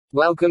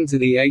Welcome to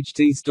the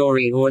HT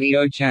Story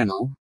audio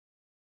channel.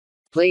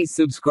 Please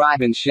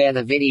subscribe and share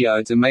the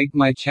video to make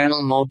my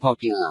channel more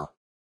popular.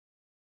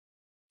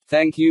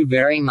 Thank you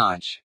very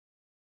much.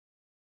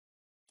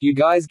 You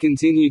guys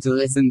continue to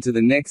listen to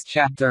the next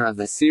chapter of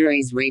the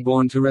series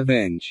Reborn to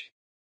Revenge.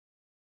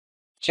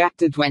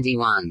 Chapter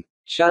 21.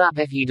 Shut up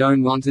if you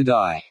don't want to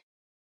die.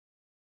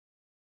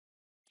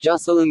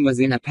 Jocelyn was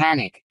in a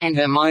panic, and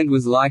her mind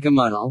was like a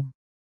muddle.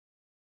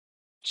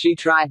 She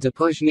tried to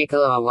push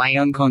Nicola away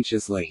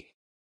unconsciously.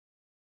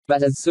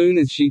 But as soon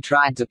as she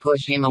tried to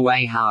push him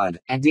away hard,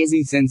 a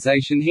dizzy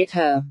sensation hit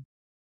her.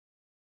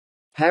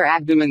 Her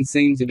abdomen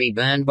seemed to be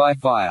burned by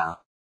fire.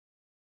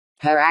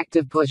 Her act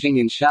of pushing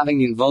and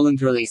shoving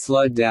involuntarily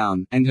slowed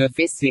down, and her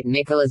fists hit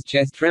Nicola's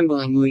chest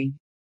tremblingly.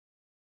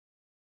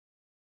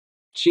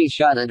 She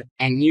shuddered,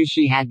 and knew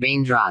she had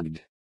been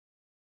drugged.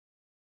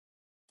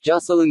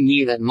 Jocelyn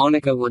knew that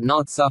Monica would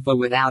not suffer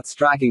without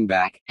striking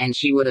back, and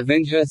she would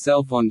avenge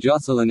herself on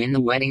Jocelyn in the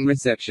wedding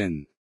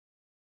reception.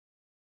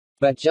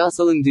 But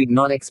Jocelyn did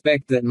not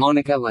expect that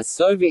Monica was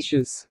so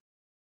vicious.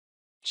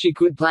 She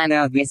could plan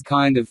out this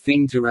kind of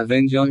thing to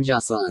revenge on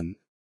Jocelyn.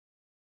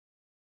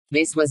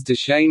 This was to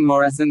shame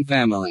Morrison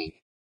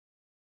family.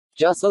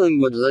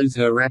 Jocelyn would lose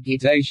her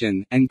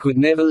reputation, and could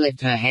never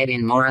lift her head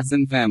in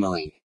Morrison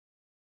family.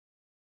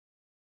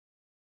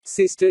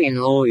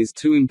 Sister-in-law is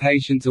too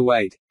impatient to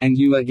wait, and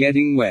you are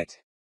getting wet,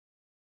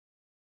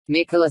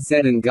 Nicola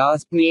said and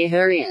gasped near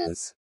her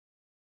ears.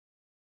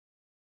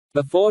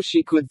 Before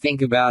she could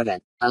think about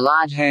it, a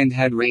large hand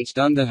had reached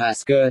under her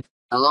skirt,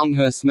 along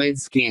her smooth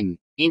skin,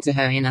 into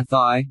her inner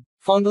thigh,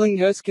 fondling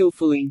her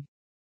skillfully.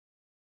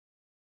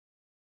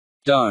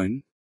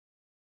 Don't!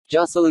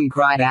 Jocelyn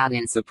cried out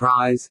in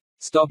surprise,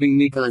 stopping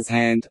Nicola's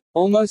hand,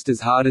 almost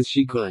as hard as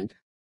she could.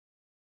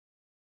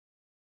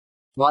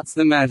 What's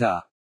the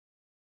matter?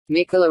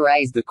 Nicola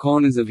raised the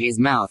corners of his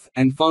mouth,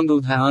 and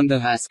fondled her under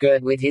her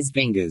skirt with his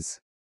fingers.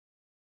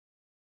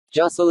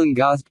 Jocelyn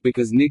gasped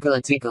because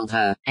Nicola tickled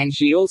her, and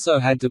she also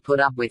had to put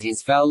up with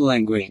his foul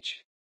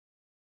language.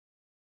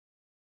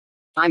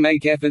 I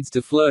make efforts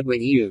to flirt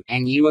with you,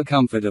 and you are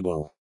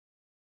comfortable.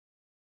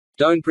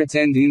 Don't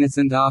pretend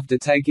innocent after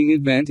taking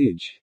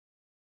advantage.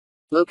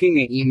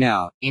 Looking at you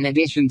now, in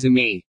addition to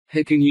me,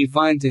 who can you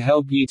find to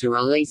help you to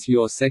release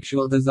your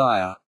sexual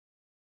desire?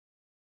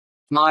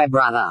 My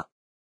brother.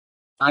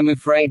 I'm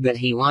afraid that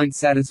he won't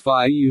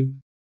satisfy you.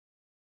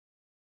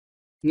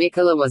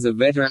 Nicola was a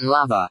veteran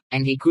lover,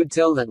 and he could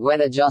tell that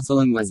whether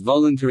Jocelyn was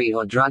voluntary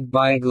or drugged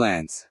by a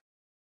glance.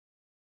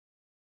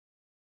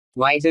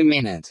 Wait a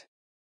minute.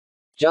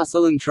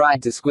 Jocelyn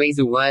tried to squeeze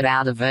a word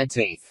out of her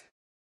teeth.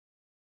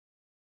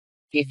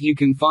 If you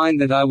can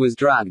find that I was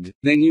drugged,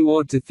 then you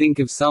ought to think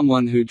of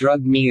someone who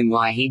drugged me and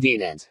why he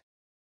did it.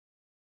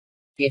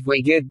 If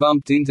we get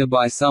bumped into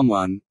by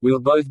someone, we'll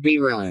both be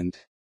ruined.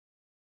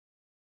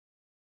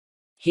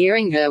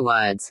 Hearing her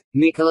words,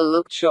 Nicola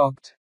looked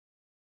shocked.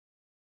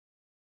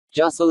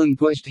 Jocelyn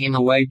pushed him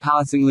away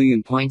passingly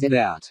and pointed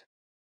out.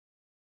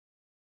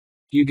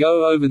 You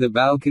go over the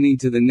balcony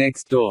to the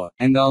next door,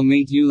 and I'll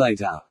meet you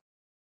later.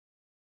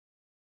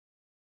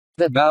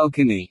 The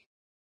balcony.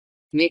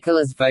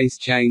 Nicola's face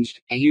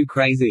changed. Are you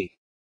crazy?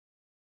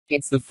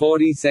 It's the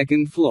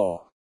 42nd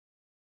floor.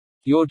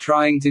 You're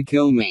trying to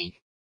kill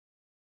me.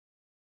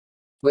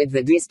 With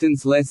the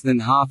distance less than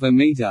half a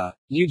meter,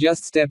 you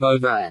just step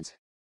over it.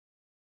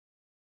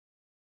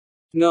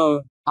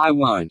 No, I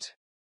won't.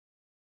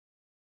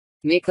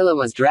 Nicola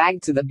was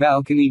dragged to the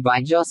balcony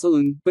by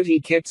Jocelyn, but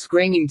he kept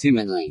screaming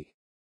timidly.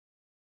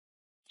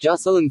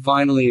 Jocelyn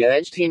finally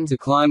urged him to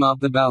climb up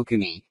the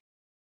balcony.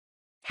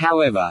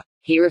 However,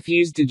 he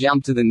refused to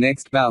jump to the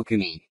next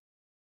balcony.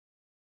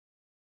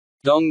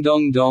 Dong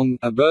dong dong,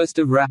 a burst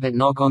of rapid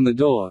knock on the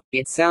door.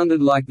 It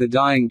sounded like the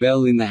dying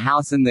bell in the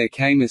house, and there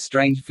came a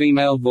strange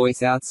female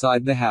voice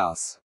outside the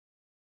house.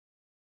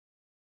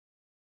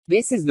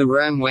 This is the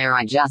room where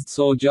I just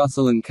saw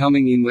Jocelyn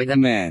coming in with a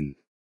man.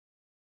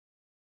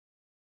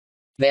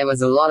 There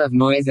was a lot of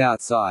noise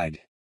outside.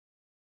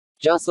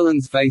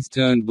 Jocelyn's face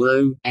turned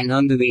blue, and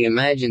under the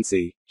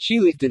emergency, she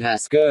lifted her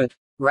skirt,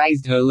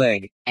 raised her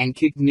leg, and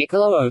kicked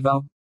Nicola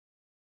over.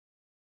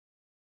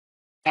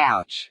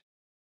 Ouch!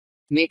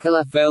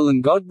 Nicola fell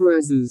and got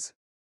bruises.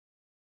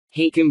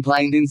 He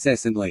complained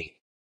incessantly.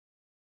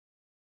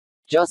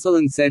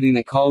 Jocelyn said in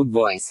a cold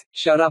voice,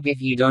 "Shut up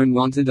if you don't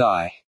want to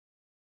die."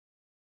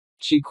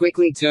 She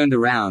quickly turned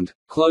around,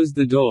 closed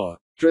the door,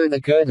 drew the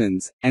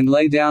curtains, and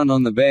lay down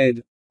on the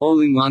bed,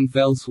 all in one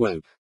fell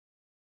swoop.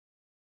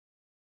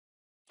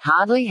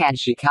 Hardly had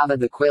she covered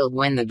the quilt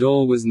when the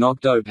door was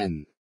knocked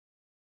open.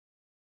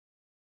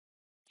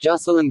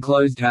 Jocelyn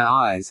closed her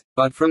eyes,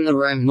 but from the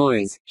room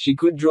noise, she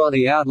could draw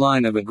the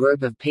outline of a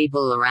group of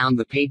people around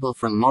the people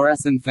from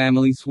Morrison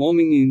family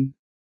swarming in.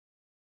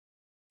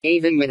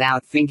 Even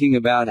without thinking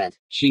about it,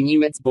 she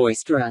knew it's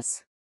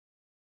boisterous.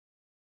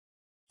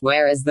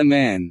 Where is the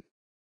man?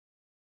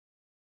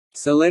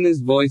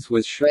 Selena's voice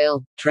was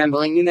shrill,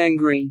 trembling and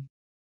angry.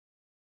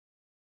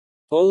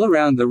 All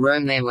around the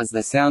room there was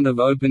the sound of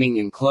opening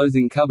and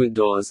closing cupboard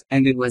doors,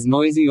 and it was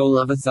noisy all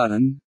of a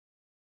sudden.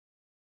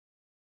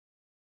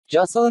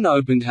 Jocelyn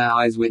opened her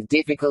eyes with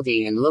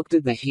difficulty and looked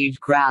at the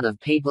huge crowd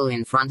of people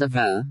in front of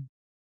her.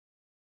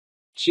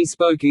 She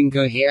spoke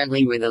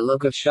incoherently with a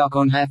look of shock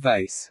on her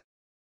face.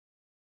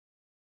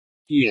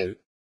 You.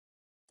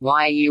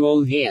 Why are you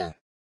all here?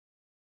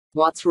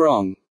 What's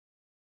wrong?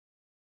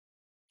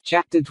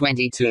 Chapter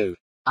 22.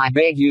 I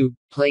beg you,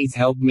 please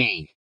help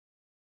me.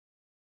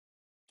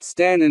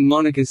 Stan and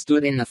Monica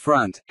stood in the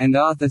front, and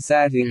Arthur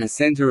sat in the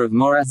center of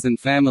Morris and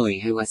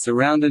family, who were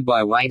surrounded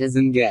by waiters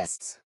and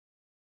guests.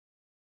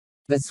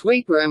 The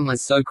suite room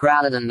was so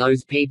crowded, and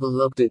those people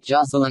looked at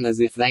Jocelyn as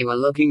if they were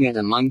looking at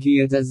a monkey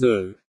at a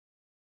zoo.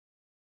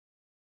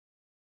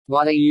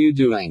 What are you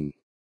doing?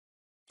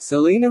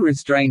 Selina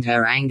restrained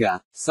her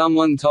anger.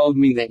 Someone told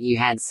me that you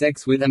had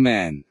sex with a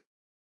man.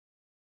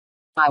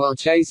 I will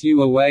chase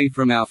you away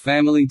from our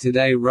family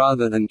today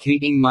rather than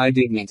keeping my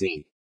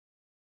dignity.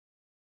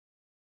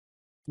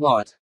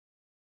 What?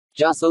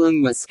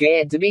 Jocelyn was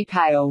scared to be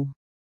pale.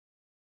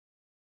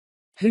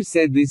 Who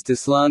said this to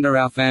slander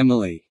our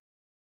family?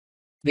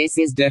 This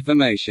is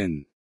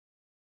defamation.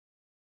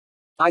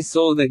 I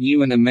saw that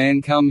you and a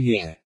man come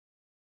here.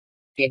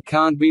 It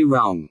can't be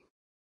wrong.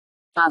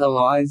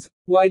 Otherwise,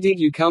 why did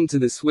you come to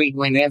the suite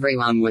when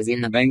everyone was in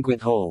the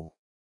banquet hall?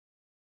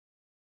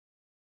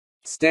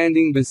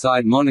 Standing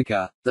beside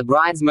Monica, the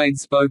bridesmaid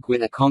spoke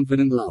with a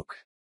confident look.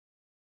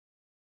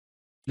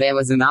 There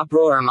was an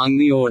uproar among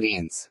the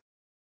audience.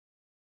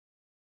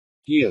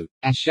 You,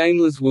 a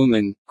shameless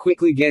woman,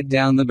 quickly get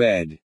down the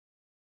bed.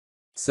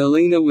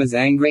 Selina was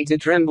angry to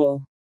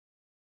tremble.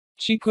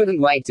 She couldn't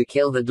wait to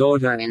kill the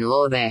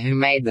daughter-in-law there who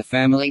made the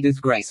family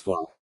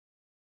disgraceful.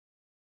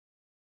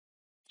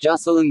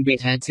 Jocelyn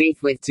bit her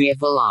teeth with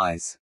tearful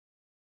eyes.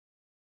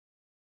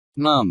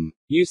 Mum,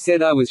 you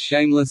said I was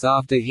shameless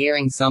after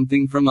hearing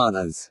something from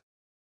others.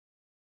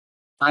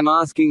 I'm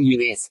asking you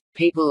this: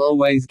 people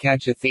always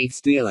catch a thief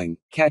stealing,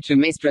 catch a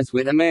mistress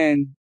with a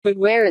man, but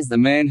where is the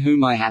man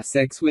whom I have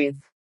sex with?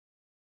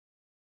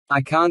 I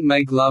can't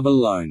make love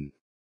alone.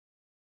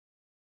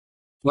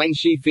 When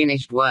she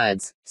finished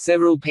words,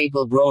 several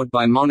people brought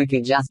by Monica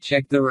just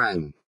checked the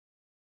room.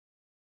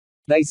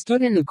 They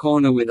stood in the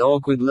corner with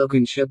awkward look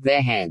and shook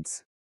their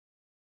heads.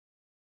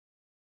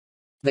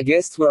 The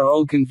guests were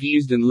all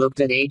confused and looked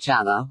at each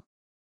other.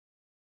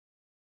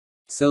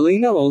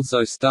 Selina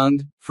also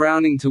stunned,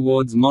 frowning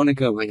towards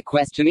Monica with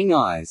questioning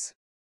eyes.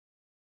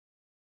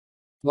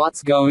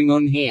 What's going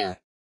on here?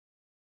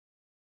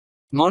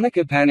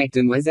 Monica panicked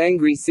and was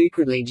angry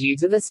secretly due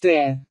to the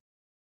stare.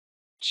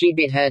 She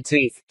bit her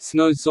teeth.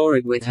 Snow saw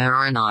it with her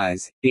own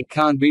eyes. It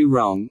can't be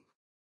wrong.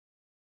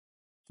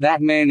 That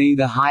man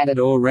either hid it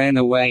or ran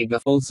away.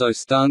 Also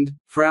stunned,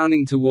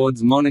 frowning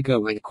towards Monica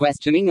with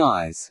questioning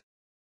eyes.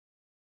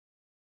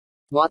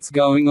 What's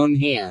going on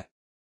here?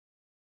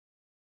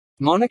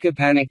 Monica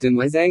panicked and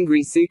was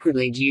angry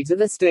secretly due to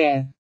the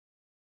stare.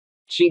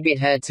 She bit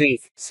her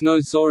teeth. Snow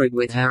saw it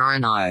with her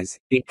own eyes.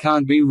 It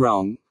can't be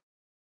wrong.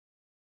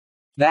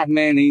 That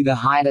man either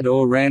hid it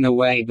or ran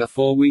away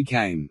before we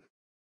came.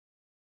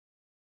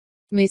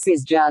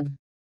 Mrs. Judd.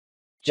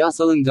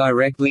 Jocelyn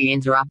directly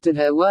interrupted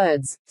her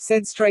words,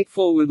 said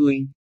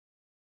straightforwardly.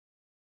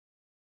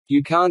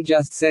 You can't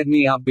just set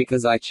me up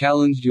because I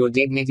challenged your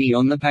dignity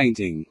on the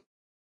painting.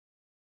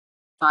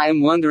 I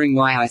am wondering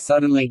why I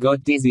suddenly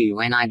got dizzy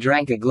when I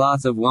drank a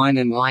glass of wine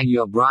and why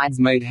your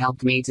bridesmaid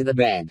helped me to the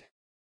bed.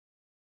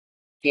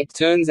 It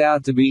turns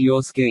out to be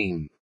your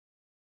scheme.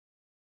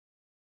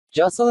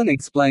 Jocelyn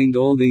explained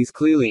all these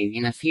clearly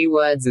in a few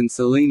words, and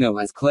Selina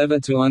was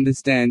clever to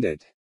understand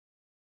it.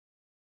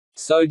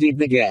 So did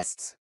the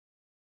guests.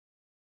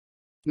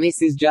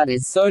 Mrs. Judd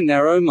is so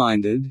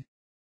narrow-minded.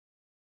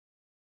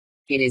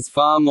 It is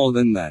far more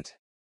than that.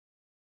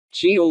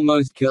 She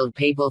almost killed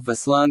people for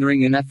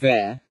slandering an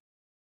affair.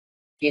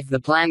 If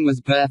the plan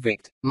was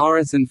perfect,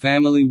 Morris and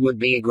family would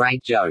be a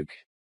great joke.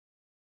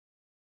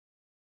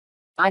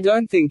 I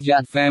don't think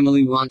Judd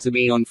family want to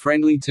be on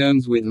friendly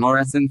terms with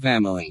Morris and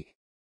family.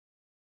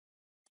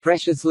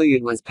 Preciously,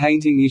 it was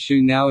painting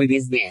issue, now it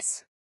is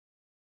this.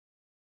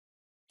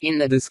 In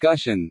the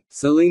discussion,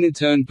 Selina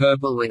turned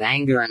purple with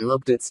anger and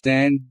looked at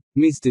Stan.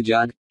 Mr.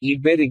 Judd,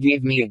 you'd better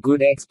give me a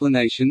good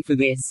explanation for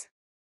this.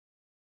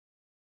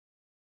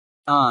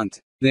 Aunt,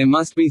 there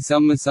must be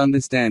some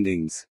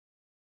misunderstandings.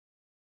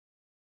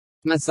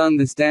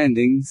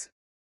 Misunderstandings?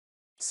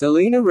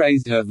 Selina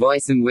raised her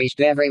voice and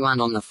wished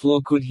everyone on the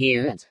floor could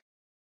hear it.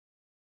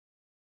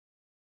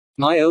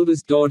 My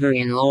eldest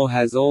daughter-in-law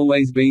has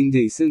always been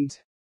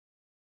decent.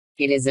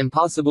 It is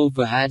impossible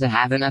for her to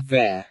have an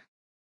affair.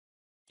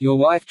 Your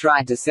wife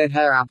tried to set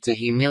her up to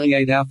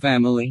humiliate our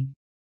family.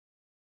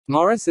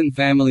 Morris and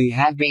family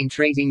have been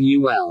treating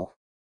you well.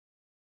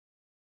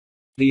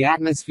 The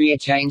atmosphere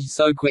changed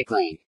so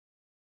quickly.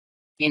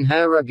 In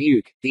her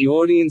rebuke, the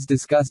audience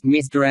discussed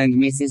Mr. and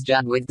Mrs.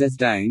 Judd with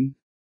disdain.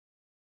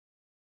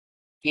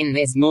 In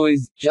this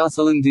noise,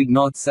 Jocelyn did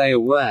not say a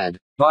word,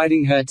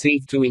 biting her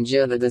teeth to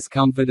endure the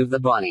discomfort of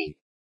the body.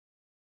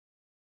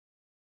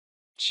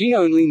 She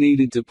only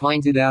needed to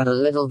point it out a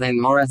little,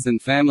 then Morris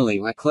and family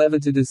were clever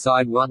to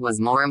decide what was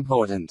more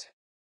important.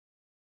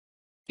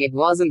 It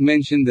wasn't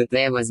mentioned that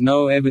there was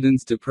no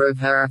evidence to prove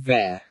her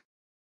affair.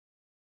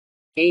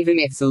 Even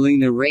if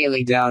Selena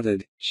really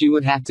doubted, she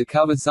would have to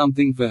cover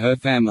something for her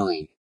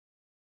family.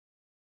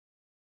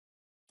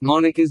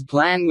 Monica's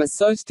plan was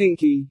so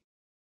stinky.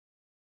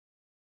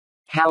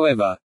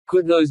 However,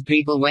 could those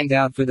people went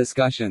out for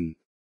discussion?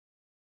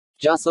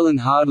 Jocelyn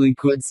hardly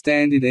could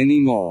stand it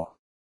anymore.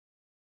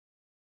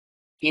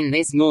 In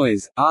this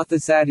noise, Arthur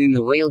sat in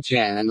the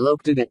wheelchair and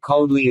looked at it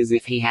coldly as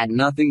if he had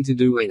nothing to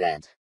do with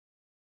it.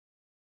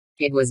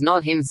 It was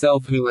not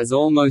himself who was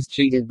almost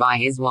cheated by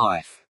his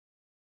wife.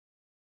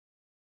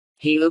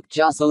 He looked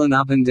Jocelyn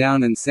up and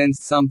down and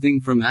sensed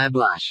something from her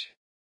blush.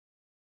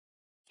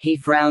 He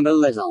frowned a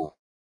little.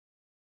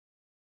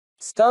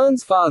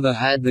 Stone's father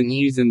heard the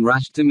news and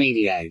rushed to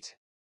mediate.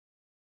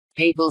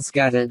 People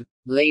scattered,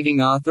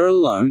 leaving Arthur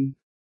alone.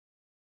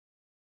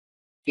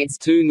 It's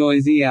too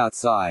noisy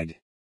outside.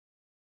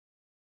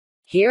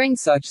 Hearing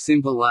such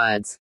simple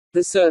words,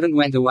 the servant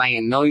went away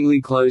and knowingly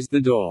closed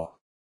the door.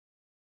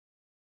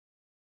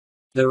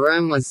 The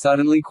room was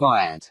suddenly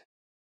quiet.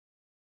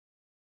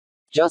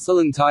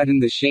 Jocelyn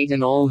tightened the sheet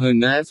and all her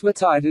nerves were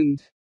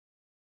tightened.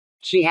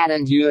 She had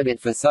endured it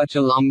for such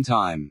a long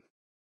time.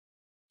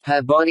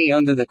 Her body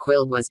under the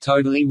quilt was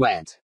totally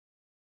wet.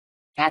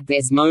 At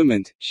this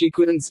moment, she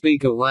couldn't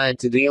speak a word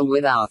to deal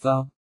with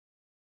Arthur.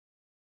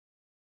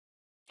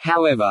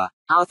 However,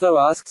 Arthur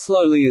asked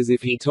slowly as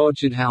if he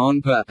tortured her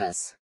on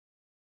purpose.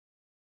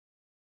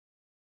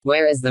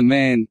 Where is the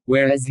man,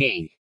 where is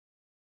he?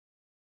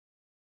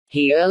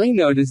 He early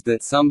noticed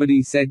that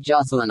somebody set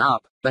Jocelyn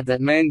up, but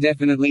that man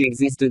definitely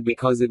existed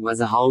because it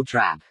was a whole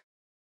trap.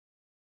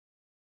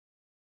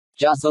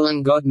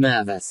 Jocelyn got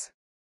nervous.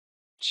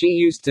 She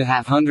used to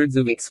have hundreds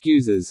of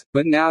excuses,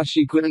 but now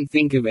she couldn't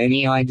think of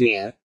any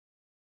idea.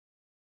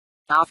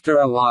 After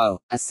a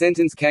while, a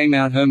sentence came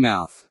out her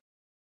mouth.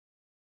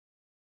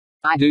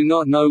 I do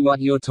not know what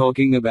you're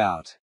talking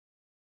about.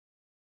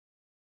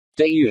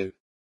 Do you?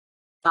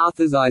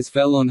 Arthur's eyes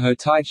fell on her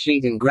tight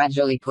sheet and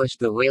gradually pushed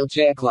the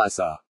wheelchair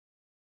closer.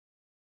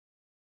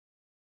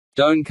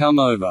 Don't come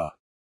over.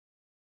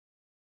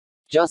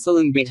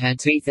 Jocelyn bit her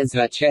teeth as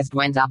her chest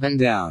went up and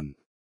down.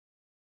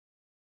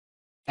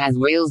 As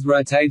wheels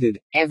rotated,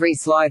 every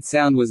slight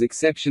sound was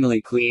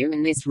exceptionally clear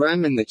in this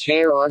room and the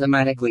chair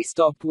automatically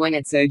stopped when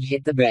its edge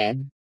hit the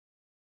bed.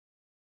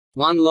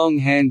 One long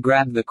hand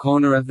grabbed the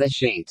corner of the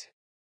sheet.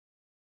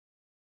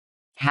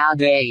 How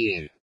dare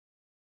you!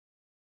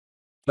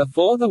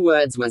 Before the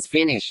words was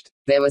finished,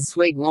 there was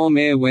sweet warm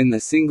air when the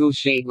single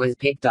sheet was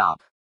picked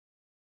up.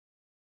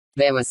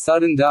 There was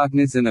sudden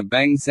darkness and a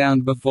bang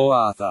sound before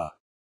Arthur.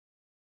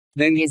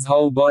 Then his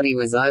whole body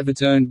was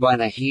overturned by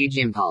the huge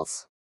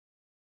impulse.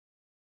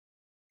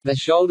 The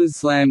shoulders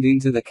slammed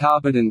into the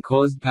carpet and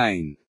caused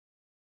pain.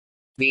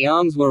 The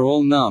arms were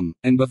all numb,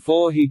 and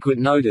before he could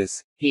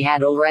notice, he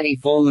had already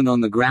fallen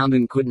on the ground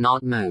and could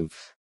not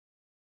move.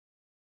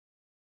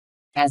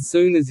 As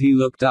soon as he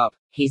looked up,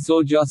 he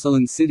saw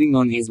Jocelyn sitting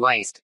on his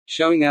waist,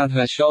 showing out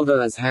her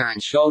shoulder as her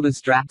and shoulder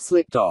strap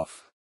slipped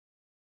off.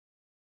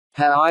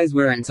 Her eyes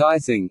were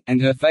enticing,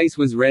 and her face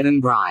was red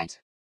and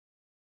bright.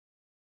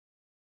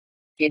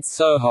 It's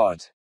so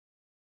hot.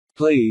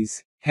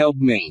 Please, help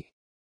me.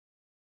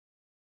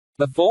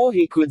 Before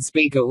he could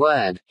speak a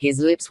word, his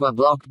lips were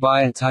blocked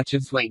by a touch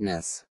of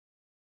sweetness.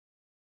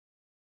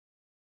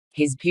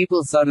 His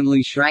pupil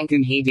suddenly shrank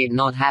and he did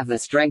not have the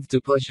strength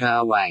to push her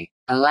away,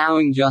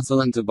 allowing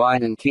Jocelyn to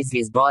bite and kiss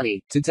his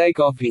body, to take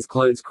off his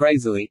clothes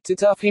crazily, to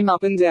tuff him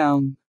up and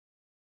down.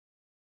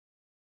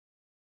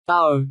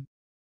 Oh!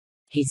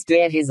 He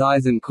stared his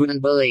eyes and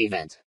couldn't believe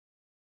it.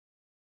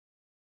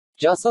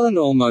 Jocelyn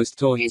almost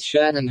tore his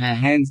shirt and her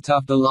hands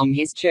tucked along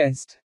his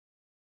chest.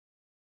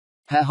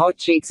 Her hot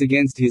cheeks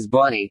against his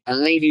body,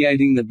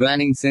 alleviating the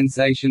burning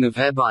sensation of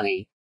her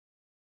body.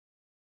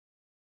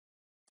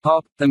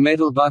 Pop! The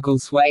metal buckle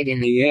swayed in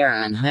the air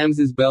and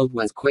Holmes's belt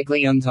was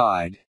quickly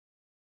untied.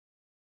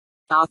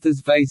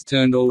 Arthur's face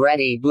turned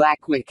already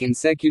black with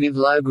consecutive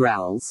low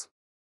growls.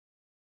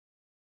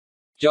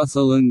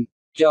 Jocelyn!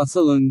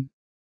 Jocelyn!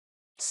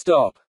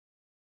 Stop!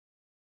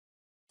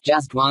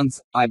 Just once,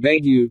 I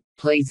beg you,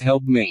 please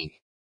help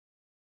me.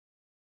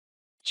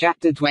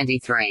 Chapter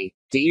 23.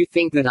 Do you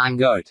think that I'm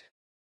goat?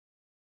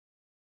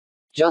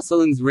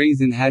 Jocelyn's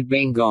reason had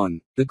been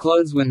gone. The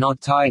clothes were not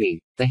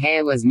tidy, the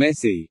hair was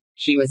messy,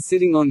 she was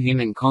sitting on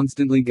him and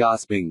constantly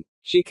gasping.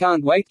 She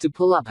can't wait to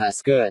pull up her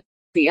skirt.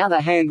 The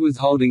other hand was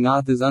holding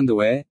Arthur's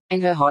underwear,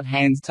 and her hot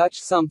hands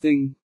touched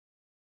something.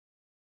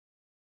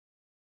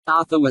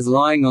 Arthur was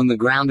lying on the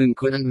ground and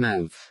couldn't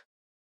move.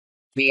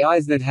 The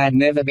eyes that had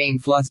never been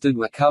flustered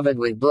were covered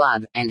with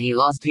blood, and he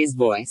lost his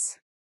voice.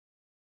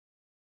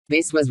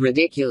 This was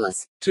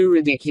ridiculous, too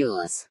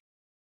ridiculous.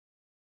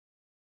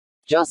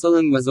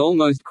 Jocelyn was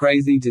almost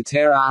crazy to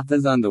tear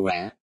Arthur's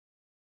underwear.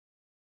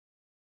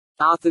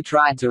 Arthur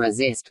tried to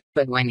resist,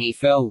 but when he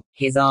fell,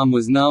 his arm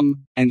was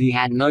numb, and he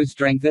had no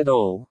strength at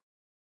all.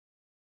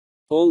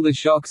 All the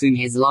shocks in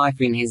his life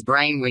in his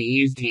brain were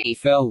used. He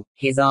fell,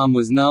 his arm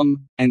was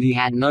numb, and he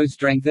had no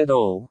strength at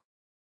all.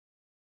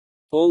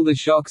 All the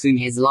shocks in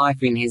his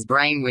life in his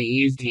brain were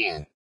used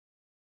here.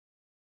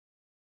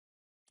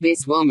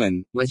 This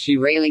woman, was she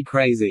really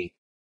crazy?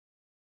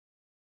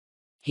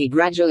 He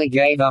gradually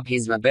gave up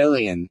his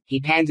rebellion. He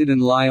panted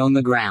and lay on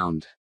the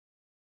ground.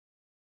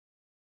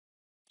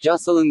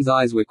 Jocelyn's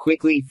eyes were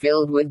quickly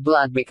filled with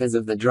blood because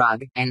of the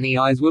drug, and the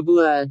eyes were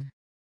blurred.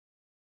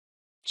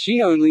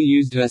 She only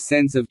used her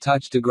sense of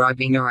touch to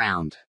groping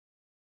around.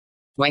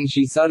 When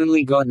she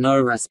suddenly got no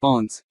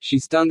response, she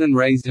stunned and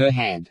raised her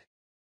head.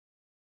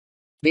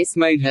 This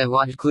made her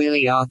watch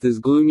clearly Arthur's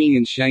gloomy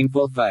and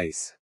shameful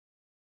face.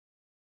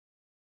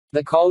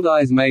 The cold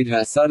eyes made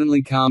her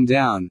suddenly calm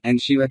down, and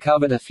she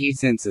recovered a few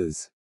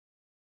senses.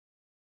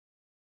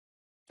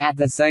 At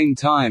the same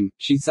time,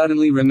 she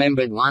suddenly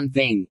remembered one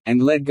thing,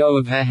 and let go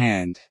of her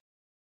hand.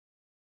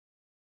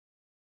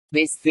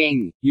 This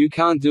thing, you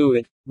can't do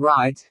it,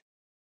 right?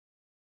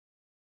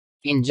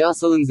 In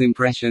Jocelyn's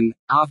impression,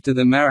 after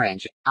the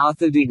marriage,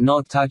 Arthur did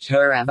not touch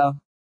her ever.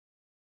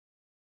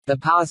 The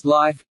past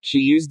life, she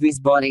used this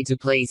body to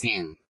please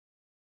him.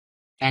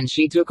 And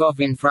she took off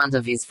in front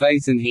of his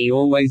face and he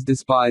always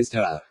despised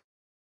her.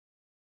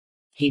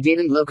 He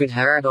didn't look at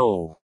her at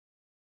all.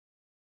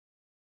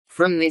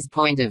 From this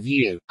point of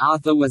view,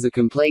 Arthur was a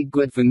complete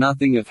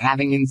good-for-nothing of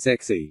having and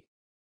sexy.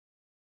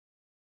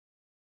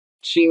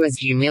 She was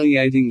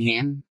humiliating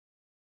him.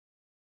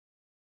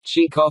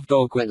 She coughed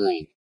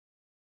awkwardly.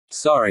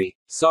 Sorry,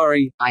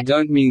 I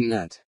don't mean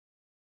that.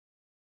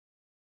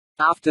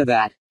 After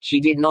that, she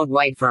did not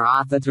wait for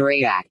Arthur to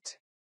react.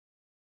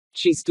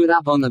 She stood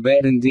up on the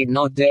bed and did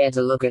not dare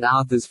to look at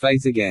Arthur's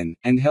face again,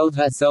 and held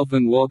herself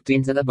and walked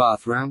into the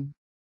bathroom.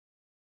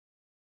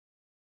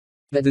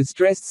 The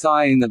distressed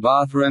sigh in the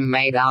bathroom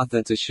made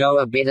Arthur to show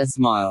a bitter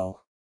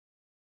smile.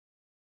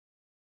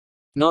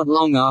 Not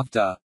long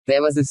after,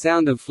 there was a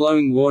sound of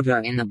flowing water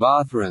in the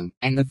bathroom,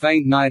 and the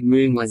faint night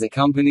moon was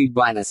accompanied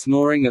by the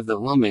snoring of the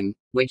woman,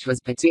 which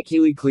was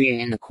particularly clear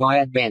in the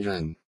quiet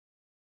bedroom.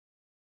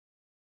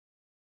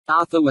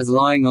 Arthur was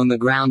lying on the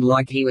ground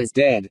like he was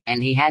dead,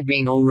 and he had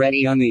been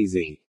already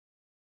uneasy.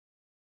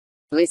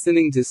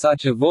 Listening to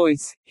such a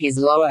voice, his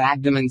lower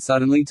abdomen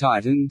suddenly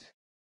tightened.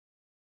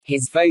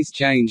 His face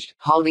changed,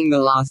 holding the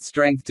last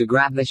strength to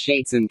grab the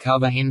sheets and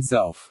cover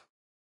himself.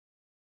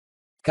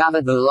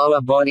 Cover the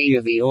lower body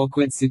of the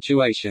awkward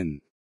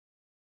situation.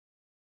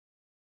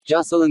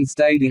 Jocelyn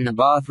stayed in the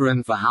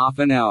bathroom for half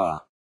an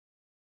hour.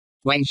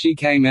 When she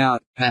came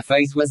out, her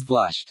face was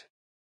flushed.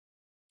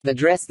 The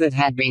dress that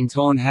had been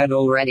torn had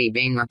already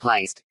been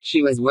replaced.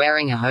 She was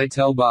wearing a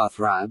hotel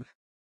bathrobe.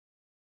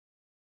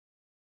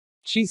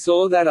 She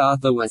saw that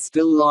Arthur was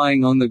still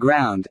lying on the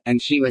ground, and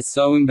she was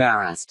so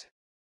embarrassed.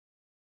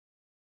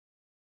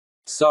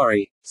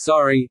 Sorry,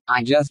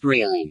 I just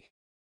really.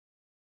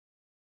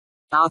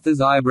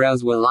 Arthur's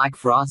eyebrows were like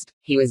frost,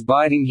 he was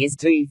biting his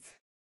teeth.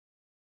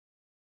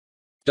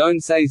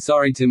 Don't say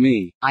sorry to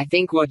me, I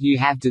think what you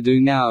have to do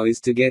now is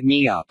to get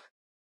me up.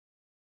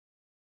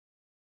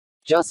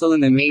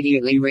 Jocelyn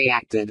immediately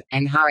reacted,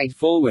 and hurried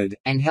forward,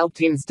 and helped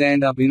him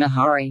stand up in a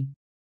hurry.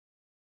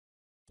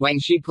 When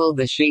she pulled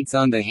the sheets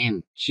under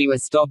him, she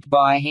was stopped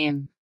by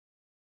him.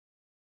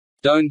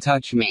 Don't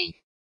touch me.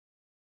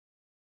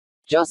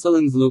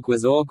 Jocelyn's look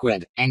was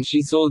awkward, and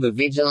she saw the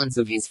vigilance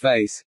of his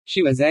face.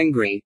 She was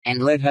angry,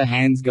 and let her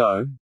hands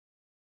go.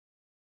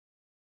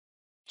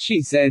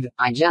 She said,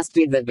 I just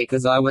did that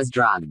because I was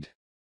drugged.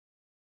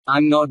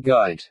 I'm not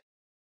good.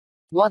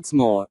 What's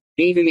more,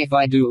 even if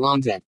I do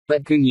want it,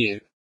 but can you?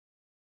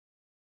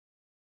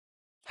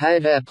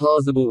 Heard her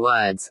plausible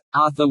words,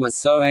 Arthur was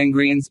so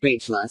angry and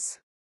speechless.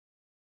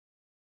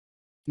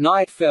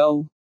 Night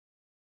fell.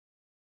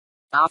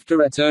 After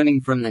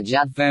returning from the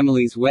Judd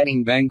family's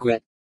wedding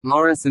banquet,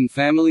 Morris and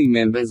family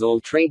members all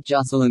treat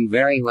Jocelyn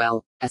very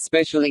well,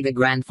 especially the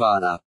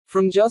grandfather.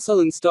 From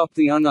Jocelyn stopped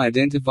the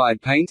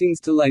unidentified paintings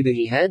to later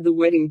he heard the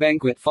wedding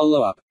banquet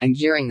follow up, and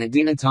during the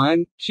dinner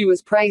time, she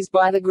was praised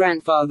by the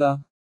grandfather.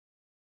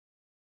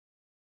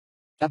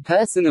 A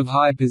person of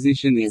high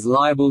position is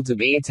liable to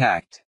be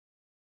attacked.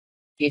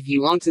 If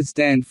you want to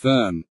stand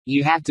firm,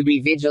 you have to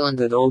be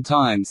vigilant at all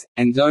times,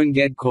 and don't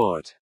get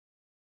caught.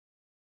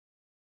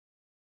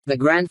 The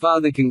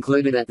grandfather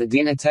concluded at the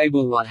dinner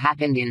table what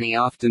happened in the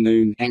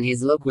afternoon, and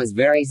his look was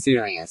very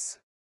serious.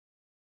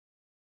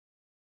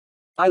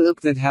 I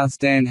looked at how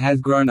Stan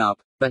has grown up,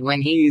 but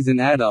when he is an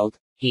adult,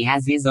 he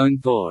has his own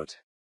thought.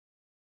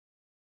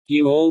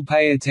 You all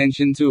pay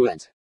attention to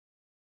it.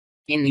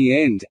 In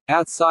the end,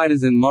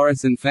 outsiders and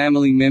Morrison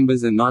family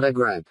members are not a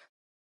group.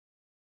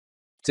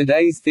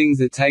 Today's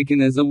things are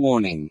taken as a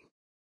warning.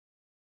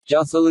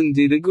 Jocelyn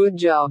did a good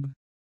job.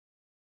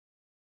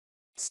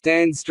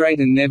 Stand straight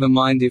and never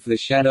mind if the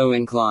shadow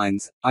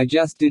inclines. I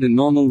just did a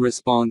normal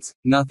response,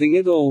 nothing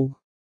at all.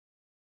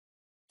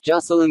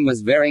 Jocelyn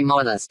was very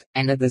modest,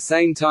 and at the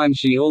same time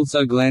she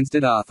also glanced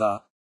at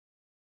Arthur.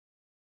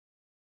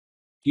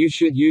 You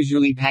should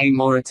usually pay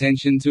more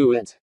attention to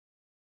it.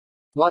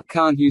 What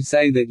can't you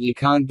say that you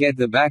can't get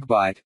the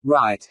backbite,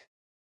 right?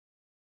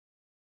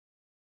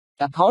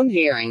 Upon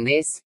hearing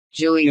this,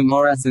 Julia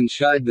Morrison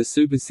showed the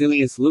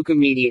supercilious look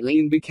immediately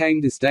and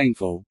became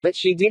disdainful, but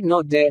she did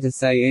not dare to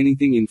say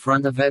anything in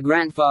front of her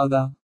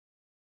grandfather.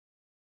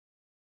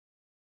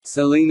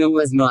 Selina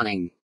was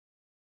nodding.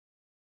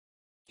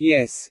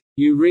 Yes,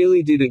 you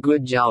really did a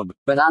good job,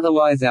 but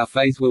otherwise our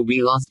face will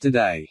be lost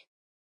today.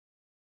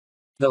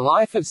 The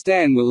wife of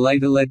Stan will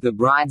later let the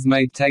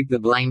bridesmaid take the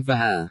blame for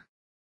her.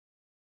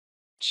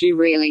 She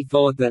really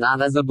thought that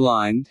others are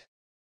blind?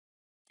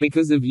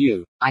 Because of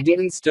you, I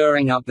didn't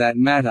stirring up that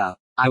matter.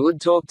 I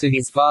would talk to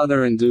his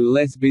father and do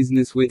less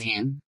business with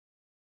him.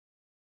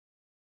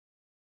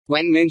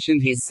 When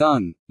mentioned his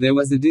son, there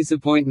was a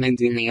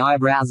disappointment in the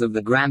eyebrows of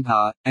the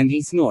grandpa, and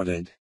he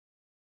snorted.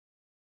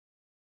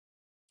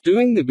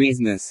 Doing the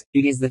business,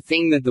 it is the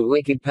thing that the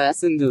wicked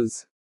person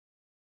does.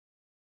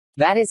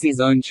 That is his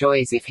own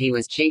choice if he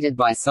was cheated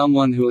by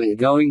someone who is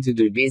going to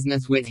do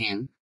business with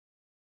him.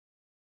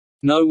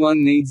 No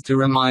one needs to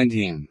remind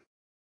him.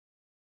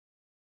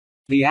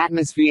 The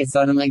atmosphere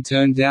suddenly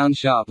turned down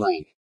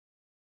sharply.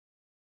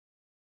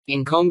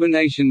 In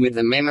combination with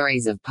the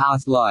memories of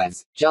past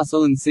lives,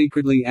 Jocelyn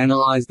secretly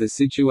analyzed the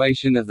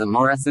situation of the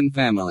Morrison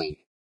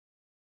family.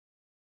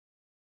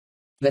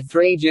 The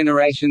 3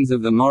 generations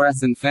of the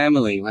Morrison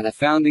family were the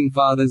founding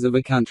fathers of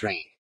a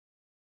country.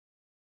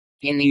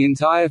 In the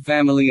entire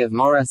family of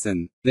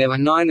Morrison, there were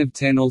 9 of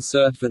 10 all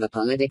served for the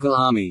political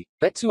army,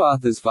 but to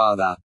Arthur's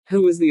father,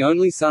 who was the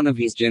only son of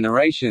his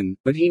generation,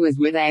 but he was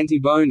with Auntie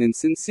Bone and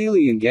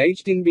sincerely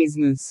engaged in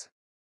business.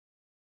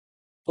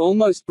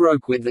 Almost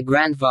broke with the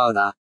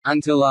grandfather,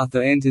 until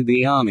Arthur entered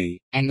the army,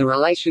 and the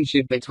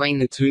relationship between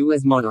the two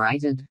was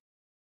moderated.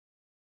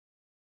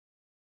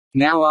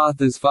 Now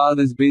Arthur's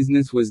father's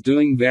business was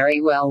doing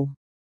very well.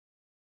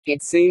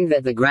 It seemed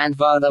that the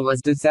grandfather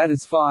was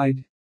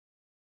dissatisfied.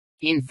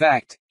 In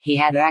fact, he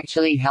had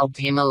actually helped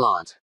him a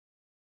lot.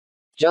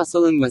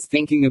 Jocelyn was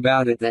thinking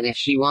about it that if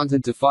she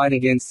wanted to fight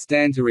against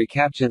Stan to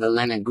recapture the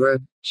Leonard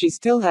group, she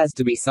still has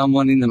to be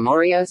someone in the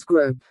Morios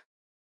group.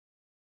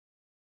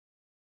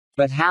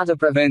 But how to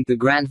prevent the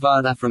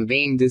grandfather from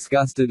being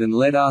disgusted and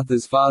let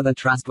Arthur's father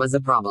trust was a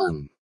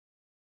problem.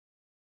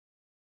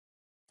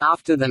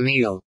 After the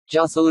meal,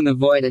 Jocelyn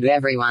avoided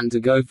everyone to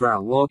go for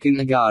a walk in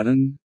the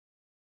garden.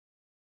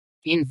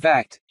 In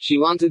fact, she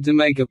wanted to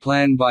make a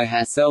plan by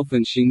herself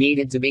and she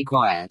needed to be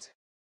quiet.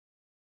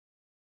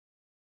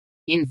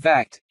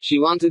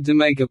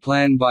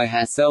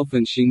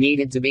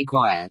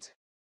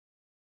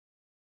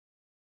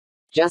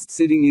 Just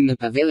sitting in the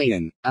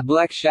pavilion, a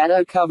black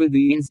shadow covered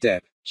the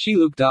instep. She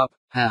looked up,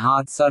 her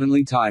heart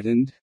suddenly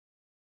tightened.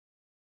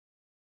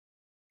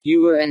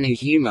 You were in the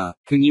humor,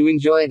 can you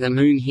enjoy the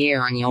moon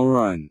here on your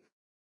own?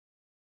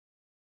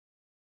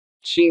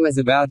 She was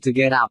about to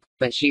get up,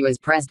 but she was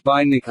pressed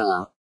by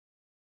Nicola.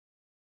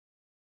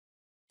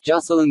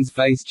 Jocelyn's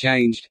face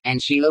changed,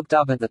 and she looked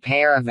up at the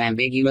pair of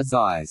ambiguous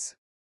eyes.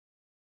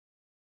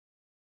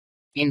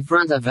 In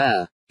front of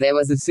her, there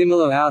was a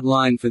similar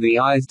outline for the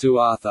eyes to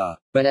Arthur,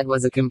 but it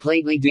was a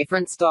completely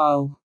different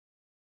style.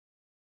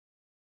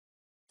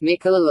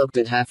 Nicola looked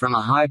at her from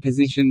a high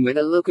position with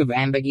a look of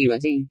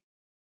ambiguity.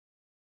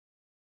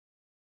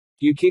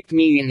 You kicked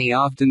me in the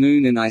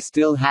afternoon and I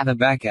still have a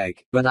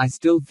backache, but I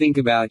still think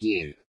about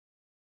you.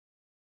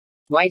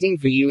 Waiting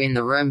for you in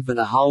the room for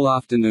the whole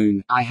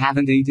afternoon, I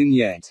haven't eaten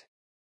yet.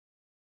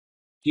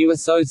 You are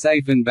so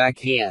safe and back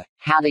here,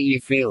 how do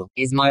you feel?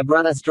 Is my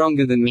brother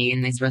stronger than me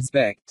in this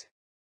respect?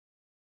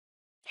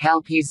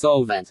 Help you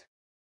solve it.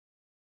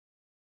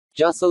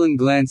 Jocelyn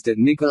glanced at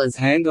Nicola's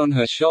hand on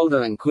her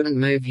shoulder and couldn't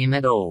move him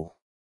at all.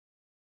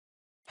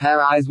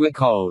 Her eyes were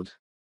cold.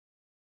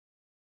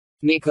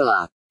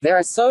 Nicola, there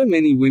are so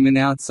many women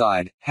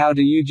outside, how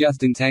do you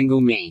just entangle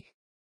me?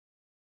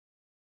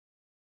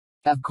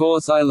 Of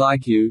course I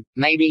like you,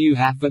 maybe you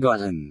have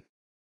forgotten.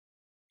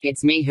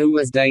 It's me who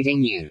was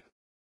dating you.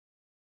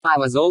 I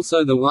was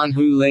also the one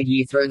who led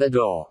you through the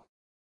door.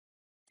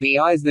 The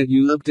eyes that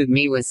you looked at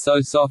me were so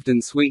soft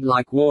and sweet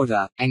like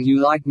water, and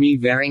you liked me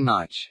very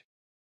much.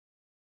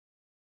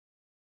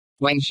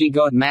 When she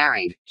got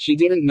married, she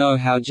didn't know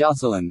how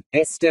Jocelyn's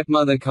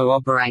stepmother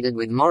cooperated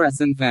with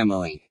Morrison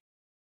family.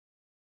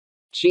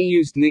 She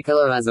used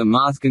Nicola as a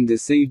mask and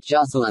deceived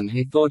Jocelyn,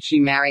 who thought she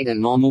married a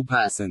normal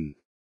person.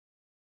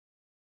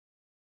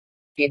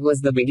 It was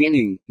the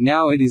beginning,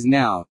 now it is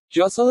now.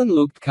 Jocelyn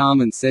looked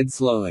calm and said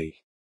slowly.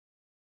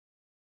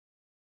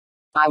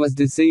 I was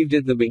deceived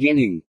at the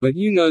beginning, but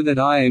you know that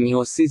I am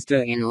your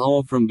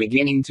sister-in-law from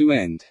beginning to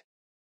end.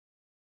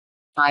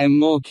 I am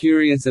more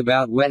curious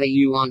about whether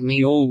you want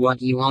me or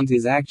what you want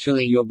is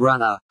actually your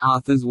brother,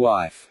 Arthur's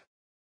wife.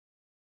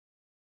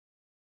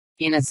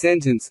 In a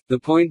sentence, the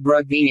point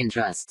broke the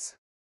interests.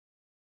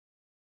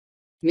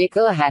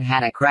 Nicola had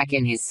had a crack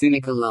in his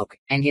cynical look,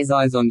 and his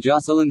eyes on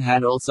Jocelyn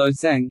had also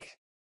sank.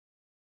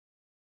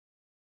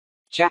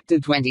 Chapter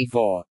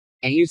 24.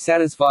 Are you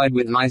satisfied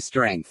with my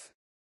strength?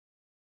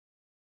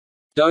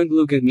 Don't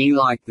look at me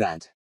like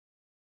that.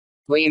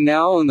 We are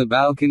now on the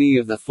balcony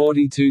of the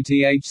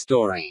 42th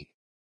story.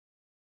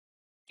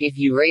 If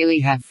you really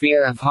have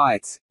fear of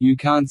heights, you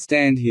can't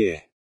stand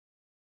here.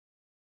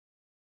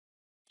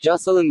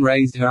 Jocelyn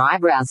raised her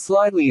eyebrows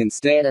slightly and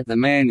stared at the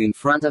man in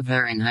front of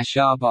her in her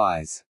sharp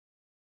eyes.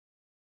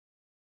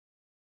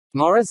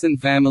 Morrison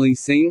family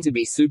seemed to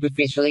be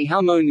superficially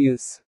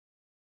harmonious.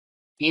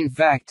 In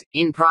fact,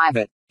 in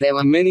private, there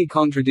were many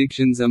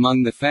contradictions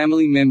among the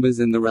family members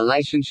and the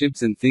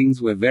relationships and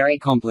things were very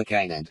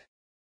complicated.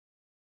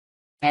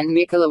 And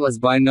Nicola was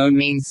by no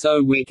means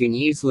so weak and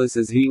useless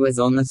as he was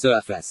on the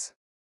surface.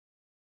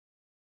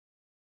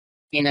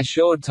 In a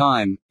short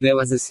time, there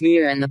was a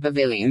sneer in the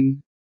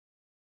pavilion.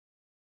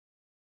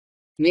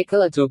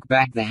 Nicola took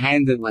back the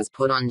hand that was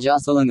put on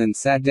Jocelyn and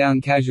sat down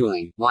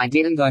casually. "Why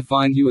didn't I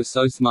find you were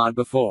so smart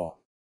before?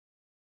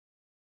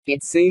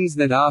 It seems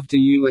that after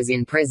you was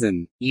in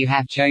prison, you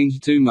have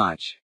changed too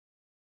much.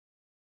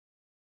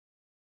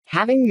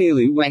 Having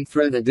nearly went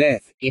through the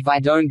death, if I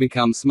don't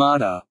become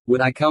smarter, would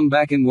I come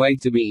back and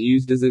wait to be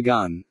used as a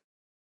gun?"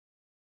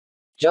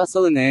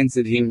 Jocelyn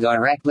answered him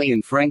directly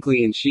and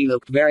frankly and she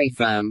looked very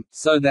firm,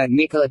 so that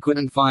Nicola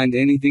couldn't find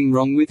anything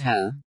wrong with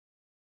her.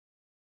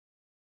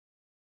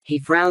 He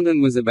frowned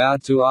and was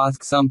about to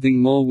ask something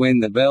more when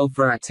the bell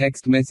for a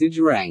text message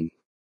rang.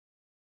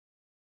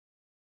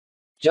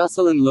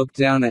 Jocelyn looked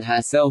down at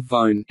her cell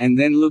phone, and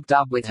then looked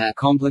up with her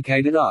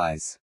complicated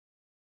eyes.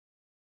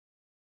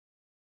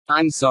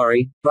 "I'm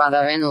sorry,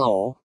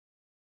 brother-in-law.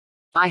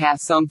 I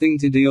have something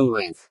to deal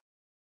with.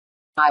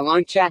 I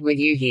won't chat with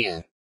you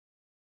here.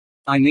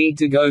 I need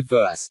to go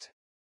first."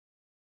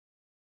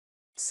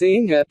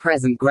 Seeing her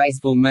present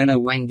graceful manner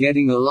when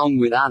getting along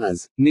with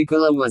others,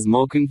 Nicola was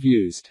more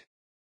confused.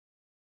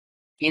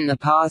 In the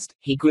past,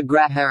 he could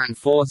grab her and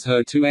force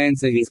her to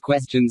answer his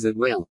questions at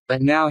will,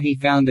 but now he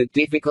found it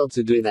difficult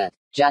to do that,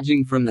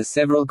 judging from the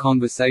several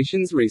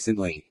conversations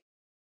recently.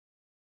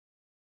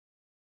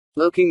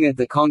 Looking at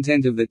the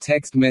content of the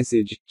text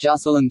message,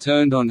 Jocelyn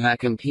turned on her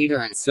computer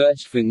and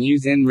searched for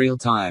news in real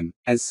time,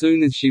 as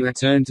soon as she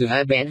returned to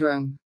her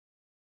bedroom.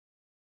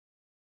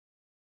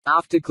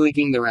 After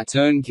clicking the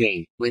return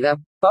key, with a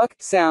 "buck"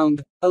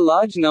 sound, a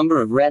large number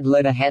of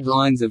red-letter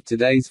headlines of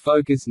today's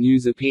Focus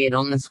News appeared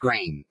on the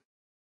screen.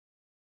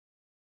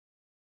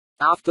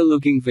 After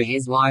looking for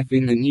his wife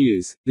in the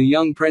news, the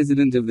young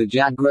president of the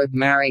Judd Group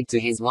married to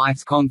his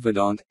wife's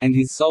confidant, and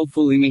his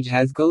soulful image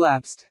has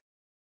collapsed.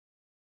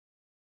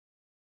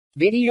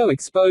 Video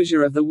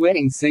exposure of the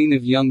wedding scene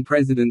of young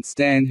President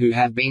Stan, who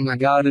have been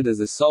regarded as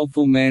a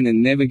soulful man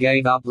and never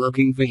gave up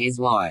looking for his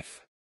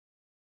wife.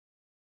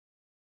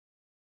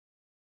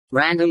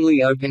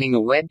 Randomly opening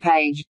a web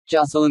page,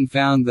 Jocelyn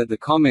found that the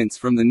comments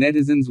from the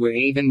netizens were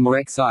even more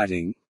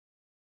exciting.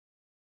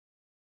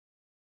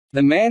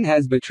 The man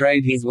has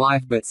betrayed his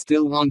wife but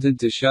still wanted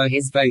to show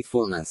his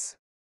faithfulness.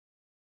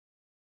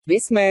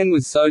 This man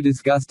was so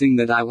disgusting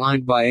that I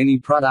won't buy any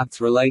products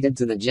related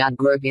to the Judd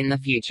Group in the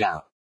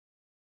future.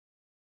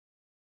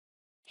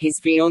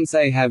 His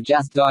fiancée have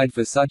just died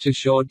for such a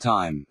short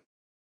time.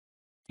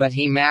 But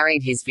he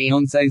married his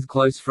fiancée's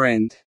close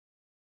friend.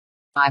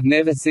 I've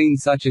never seen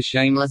such a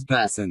shameless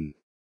person.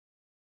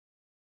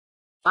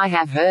 I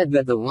have heard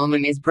that the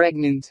woman is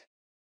pregnant.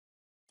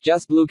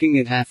 Just looking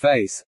at her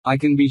face, I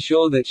can be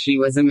sure that she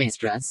was a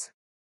mistress.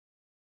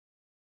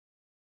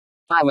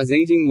 I was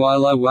eating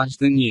while I watched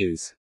the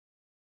news.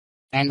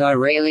 And I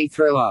really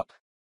threw up.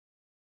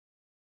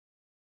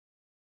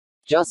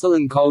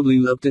 Jocelyn coldly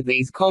looked at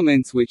these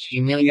comments which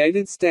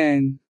humiliated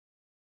Stan.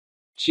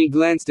 She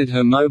glanced at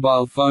her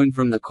mobile phone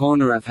from the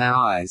corner of her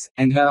eyes,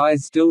 and her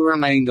eyes still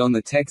remained on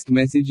the text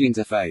message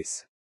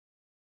interface.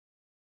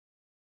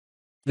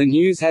 The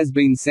news has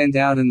been sent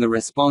out and the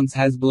response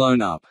has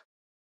blown up.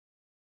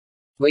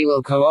 We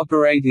will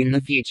cooperate in the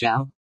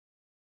future.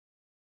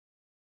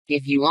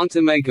 If you want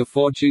to make a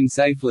fortune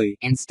safely,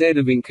 instead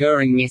of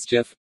incurring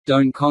mischief,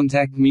 don't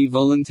contact me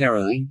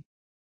voluntarily.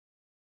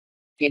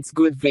 It's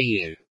good for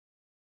you.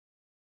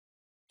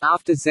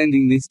 After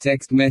sending this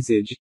text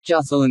message,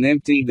 Jocelyn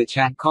emptied the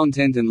chat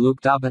content and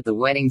looked up at the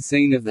wedding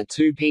scene of the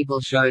two people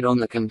showed on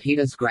the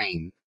computer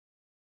screen.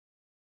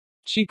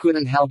 She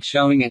couldn't help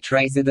showing a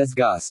trace of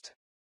disgust.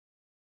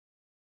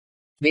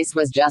 This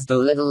was just a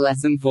little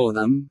lesson for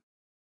them.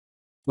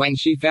 When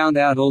she found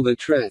out all the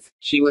truth,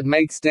 she would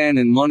make Stan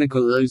and Monica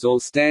lose all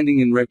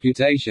standing and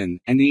reputation,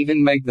 and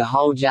even make the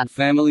whole Judd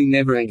family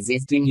never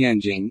exist in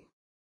Yanjing.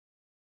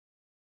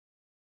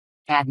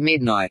 At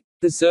midnight,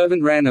 the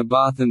servant ran a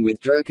bath and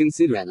withdrew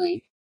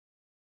considerately.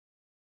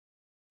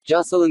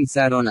 Jocelyn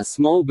sat on a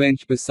small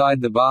bench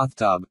beside the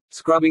bathtub,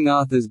 scrubbing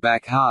Arthur's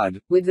back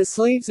hard, with the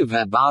sleeves of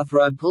her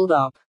bathrobe pulled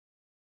up.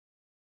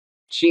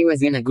 She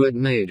was in a good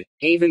mood,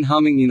 even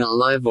humming in a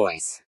low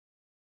voice.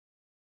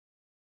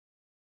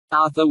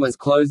 Arthur was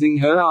closing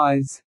her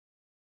eyes.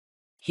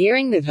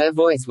 Hearing that her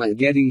voice was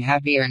getting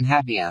happier and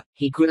happier,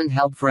 he couldn't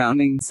help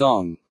frowning.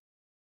 Song.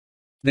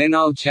 Then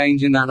I'll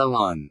change another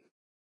one.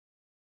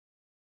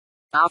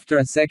 After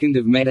a second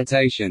of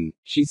meditation,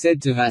 she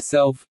said to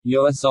herself,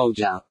 "You're a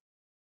soldier.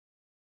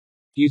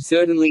 You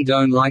certainly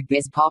don't like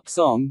this pop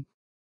song?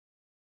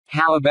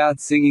 How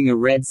about singing a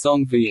red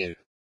song for you?"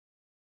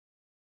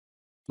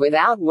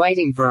 Without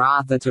waiting for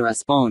Arthur to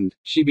respond,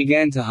 she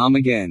began to hum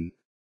again.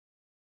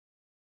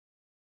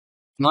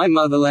 My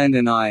motherland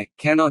and I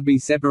cannot be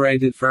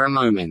separated for a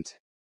moment.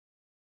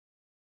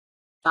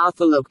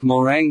 Arthur looked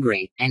more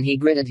angry, and he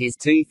gritted his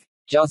teeth.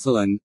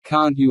 Jocelyn,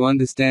 can't you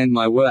understand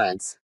my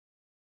words?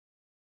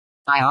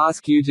 I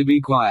ask you to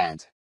be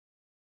quiet.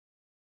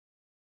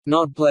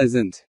 Not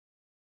pleasant.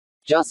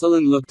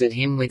 Jocelyn looked at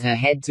him with her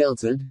head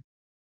tilted.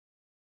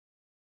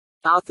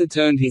 Arthur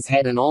turned his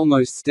head and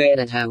almost stared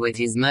at her with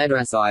his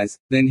murderous eyes,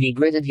 then he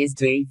gritted his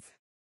teeth.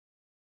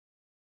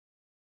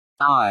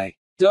 I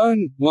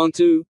don't want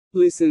to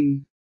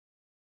listen.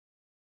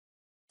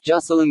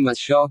 Jocelyn was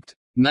shocked,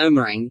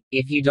 murmuring,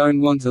 if you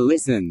don't want to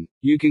listen,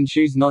 you can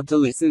choose not to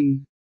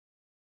listen.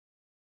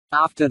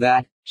 After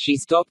that, she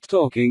stopped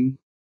talking.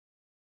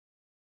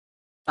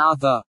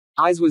 Arthur's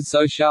eyes was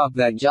so sharp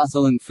that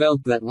Jocelyn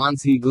felt that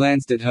once he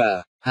glanced at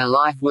her, her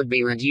life would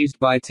be reduced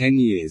by 10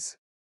 years.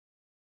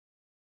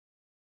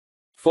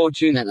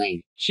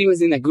 Fortunately, she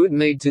was in a good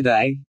mood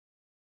today.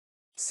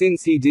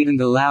 Since he didn't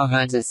allow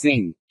her to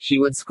sing, she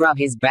would scrub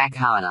his back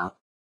harder.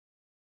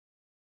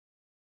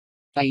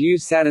 Are you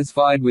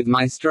satisfied with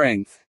my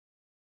strength?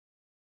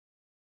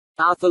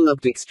 Arthur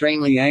looked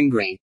extremely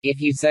angry.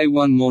 If you say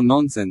one more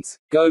nonsense,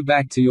 go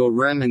back to your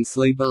room and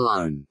sleep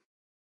alone.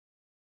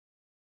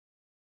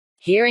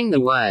 Hearing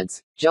the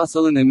words,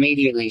 Jocelyn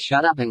immediately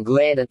shut up and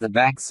glared at the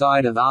back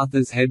side of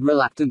Arthur's head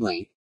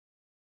reluctantly.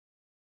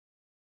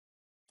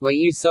 Were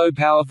you so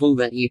powerful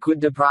that you could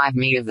deprive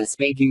me of the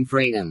speaking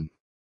freedom?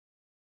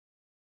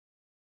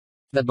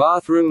 The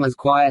bathroom was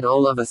quiet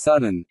all of a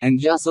sudden, and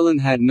Jocelyn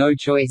had no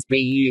choice but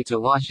to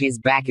wash his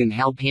back and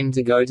help him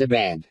to go to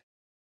bed.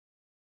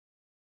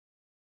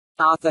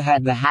 Arthur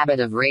had the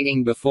habit of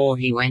reading before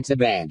he went to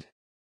bed.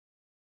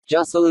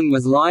 Jocelyn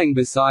was lying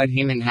beside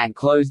him and had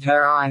closed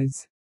her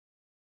eyes.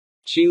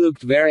 She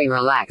looked very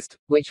relaxed,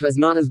 which was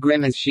not as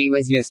grim as she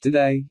was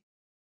yesterday.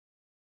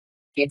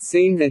 It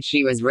seemed that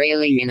she was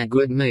really in a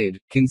good mood,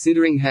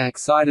 considering her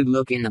excited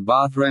look in the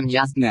bathroom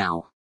just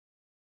now.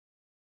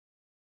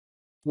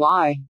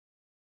 Why?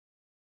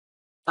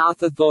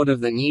 Arthur thought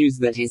of the news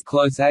that his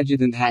close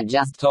adjutant had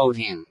just told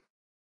him.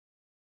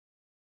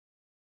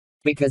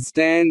 Because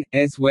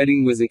Stan's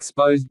wedding was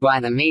exposed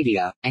by the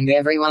media, and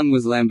everyone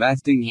was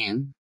lambasting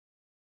him?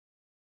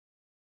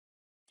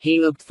 He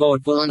looked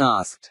thoughtful and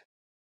asked,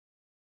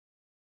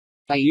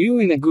 are you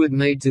in a good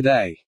mood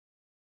today?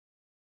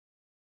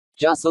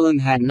 Jocelyn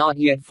had not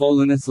yet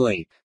fallen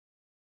asleep.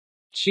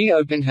 She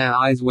opened her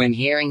eyes when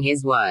hearing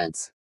his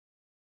words.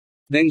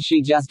 Then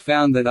she just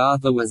found that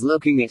Arthur was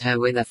looking at her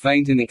with a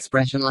faint and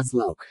expressionless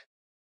look.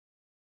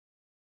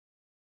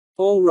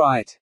 All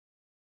right.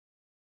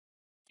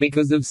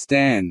 Because of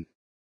Stan.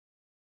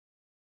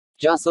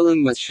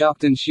 Jocelyn was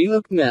shocked and she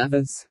looked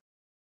nervous.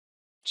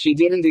 She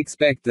didn't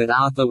expect that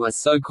Arthur was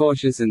so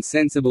cautious and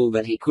sensible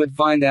that he could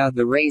find out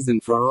the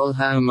reason for all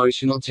her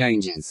emotional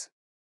changes.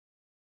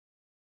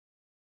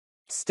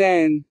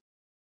 Stan.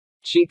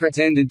 She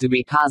pretended to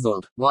be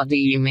puzzled. What do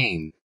you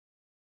mean?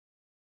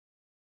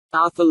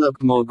 Arthur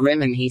looked more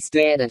grim and he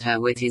stared at her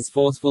with his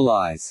forceful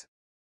eyes.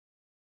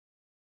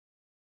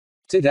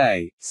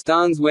 Today,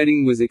 Stan's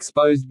wedding was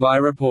exposed by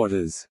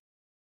reporters.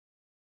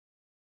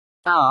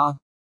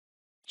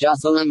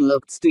 Jocelyn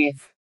looked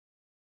stiff.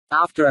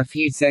 After a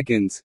few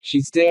seconds,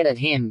 she stared at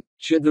him.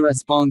 Should the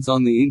response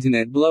on the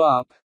internet blow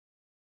up?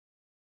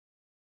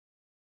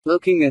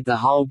 Looking at the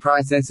whole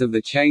process of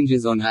the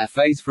changes on her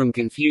face from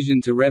confusion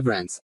to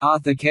reverence,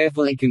 Arthur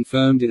carefully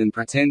confirmed it and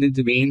pretended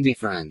to be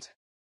indifferent.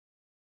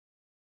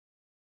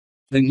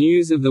 The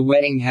news of the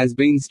wedding has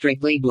been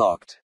strictly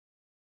blocked.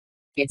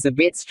 It's a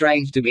bit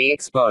strange to be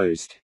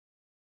exposed.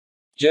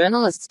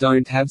 Journalists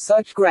don't have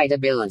such great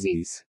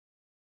abilities.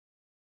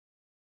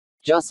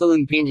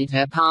 Jocelyn pinned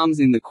her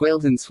palms in the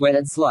quilt and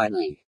sweated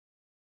slightly.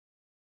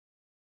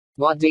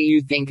 What do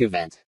you think of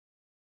it?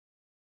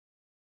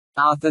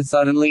 Arthur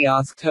suddenly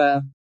asked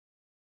her.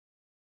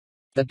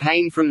 The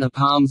pain from the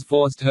palms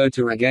forced her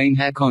to regain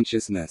her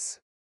consciousness.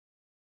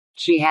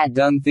 She had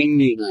done things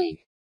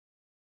neatly.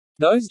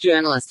 Those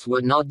journalists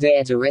would not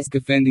dare to risk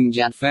offending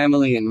Judd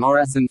family and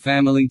Morrison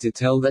family to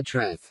tell the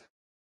truth.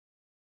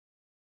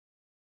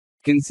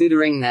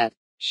 Considering that,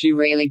 she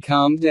really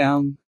calmed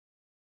down.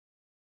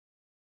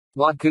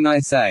 What can I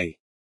say?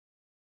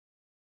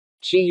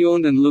 She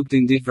yawned and looked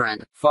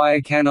indifferent. Fire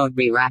cannot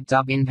be wrapped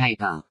up in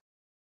paper.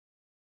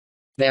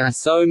 There are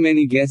so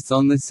many guests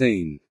on the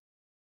scene.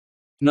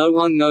 No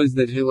one knows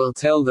that who will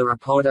tell the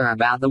reporter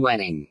about the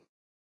wedding.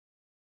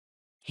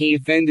 He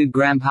offended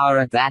Grandpa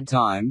at that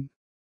time.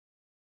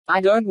 I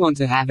don't want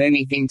to have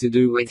anything to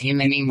do with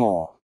him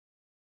anymore.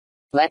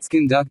 Let's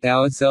conduct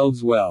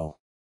ourselves well.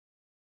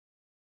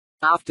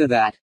 After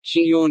that,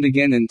 she yawned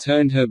again and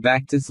turned her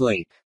back to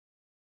sleep.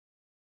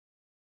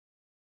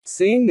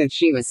 Seeing that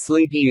she was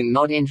sleepy and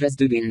not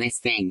interested in this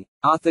thing,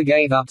 Arthur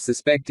gave up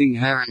suspecting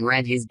her and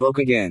read his book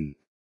again.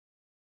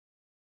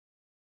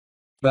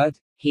 But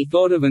he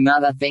thought of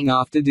another thing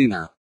after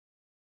dinner.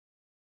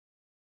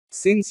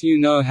 Since you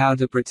know how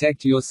to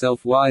protect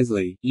yourself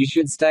wisely, you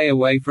should stay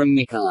away from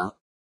Nicola.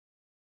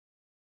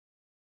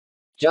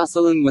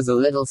 Jocelyn was a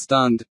little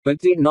stunned, but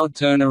did not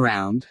turn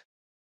around.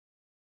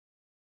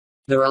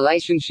 The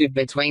relationship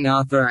between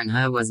Arthur and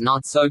her was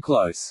not so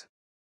close.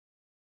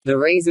 The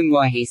reason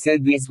why he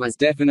said this was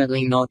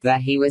definitely not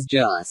that he was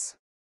jealous.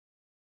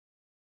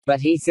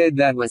 But he said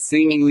that was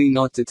seemingly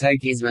not to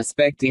take his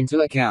respect into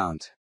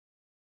account.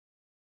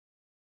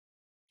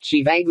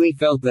 She vaguely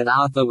felt that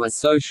Arthur was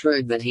so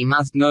shrewd that he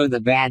must know the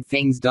bad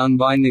things done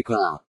by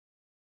Nicola.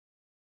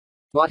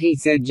 What he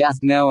said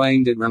just now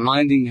aimed at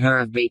reminding her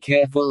of be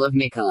careful of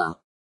Nicola.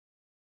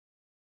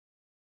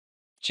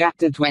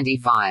 Chapter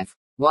 25.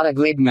 What a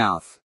glib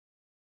mouth.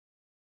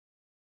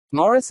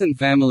 Morrison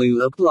family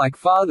looked like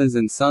fathers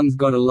and sons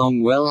got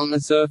along well on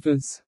the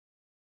surface.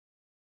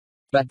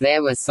 But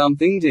there was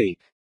something deep.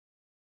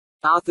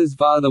 Arthur's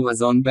father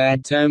was on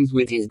bad terms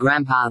with his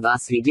grandpa,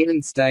 thus he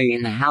didn't stay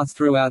in the house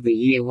throughout the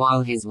year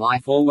while his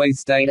wife always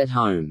stayed at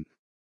home.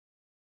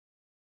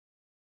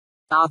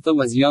 Arthur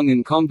was young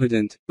and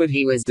competent, but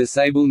he was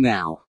disabled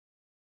now.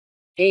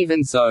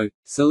 Even so,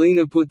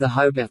 Selina put the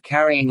hope of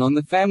carrying on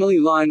the family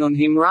line on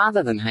him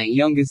rather than her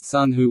youngest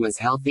son who was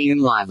healthy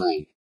and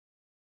lively.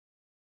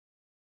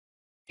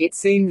 It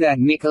seemed that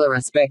Nicola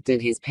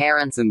respected his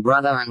parents and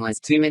brother and was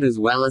timid as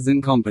well as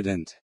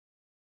incompetent.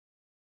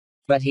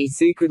 But he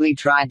secretly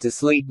tried to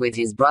sleep with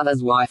his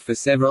brother's wife for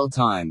several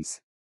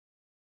times.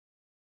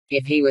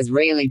 If he was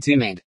really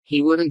timid,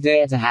 he wouldn't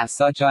dare to have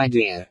such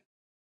idea.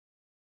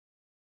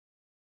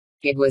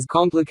 It was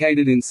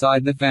complicated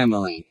inside the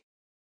family.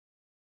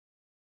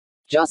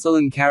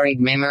 Jocelyn carried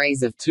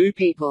memories of two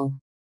people.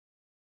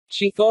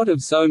 She thought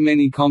of so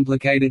many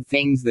complicated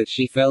things that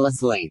she fell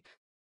asleep.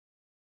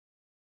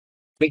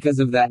 Because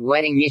of that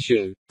wedding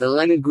issue, the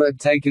Leonard Group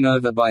taken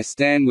over by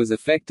Stan was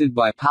affected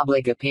by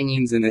public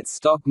opinions and its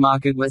stock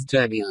market was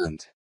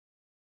turbulent.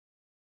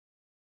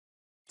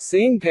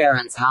 Seeing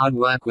parents' hard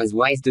work was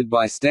wasted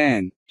by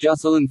Stan,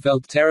 Jocelyn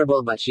felt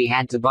terrible, but she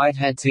had to bite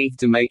her teeth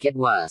to make it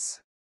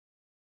worse.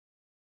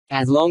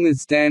 As long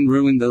as Stan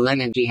ruined the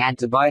Leonard, she had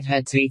to bite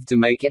her teeth to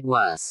make it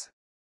worse.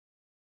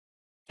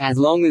 As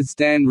long as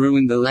Stan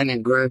ruined the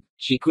Leonard Group,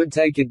 she could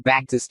take it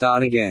back to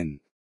start again.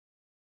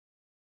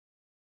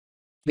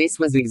 This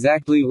was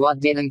exactly what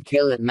didn't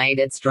kill it, made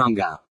it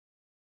stronger.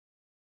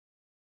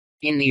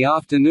 In the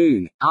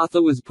afternoon,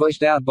 Arthur was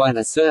pushed out by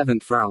the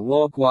servant for a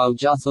walk while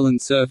Jocelyn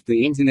surfed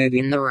the internet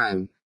in the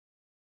room.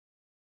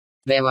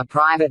 There were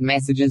private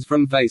messages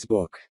from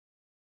Facebook.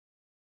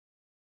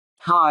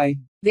 Hi,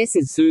 this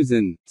is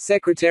Susan,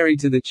 secretary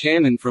to the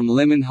chairman from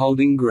Lemon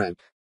Holding Group.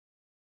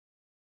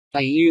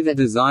 Are you the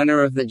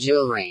designer of the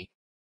jewelry?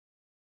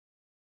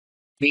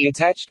 The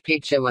attached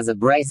picture was a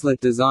bracelet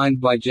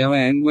designed by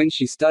Joanne when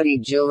she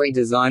studied jewelry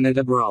design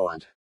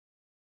abroad.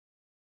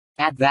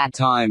 At that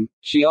time,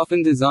 she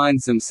often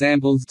designed some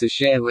samples to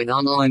share with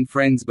online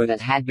friends, but it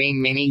had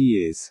been many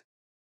years.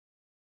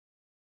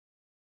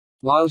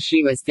 While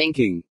she was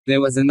thinking,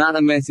 there was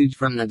another message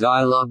from the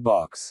dialog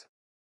box.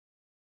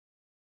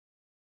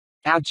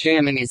 Our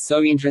chairman is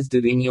so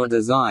interested in your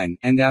design,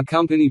 and our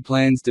company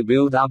plans to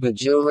build up a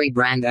jewelry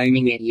brand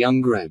aiming at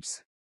young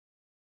groups.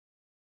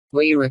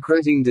 We're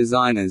recruiting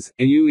designers,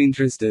 are you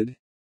interested?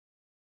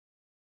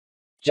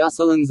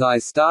 Jocelyn's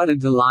eyes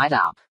started to light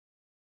up.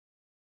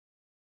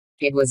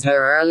 It was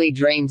her early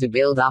dream to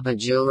build up a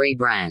jewelry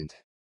brand.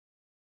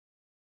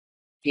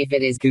 If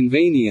it is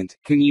convenient,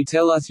 can you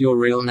tell us your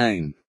real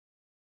name?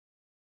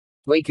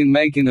 We can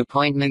make an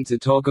appointment to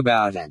talk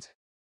about it.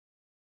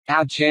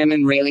 Our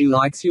chairman really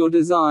likes your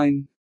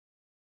design.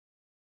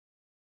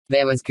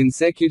 There was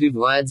consecutive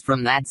words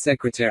from that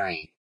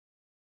secretary.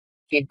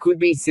 It could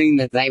be seen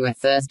that they were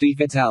thirsty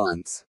for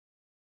talents.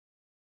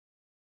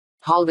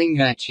 Holding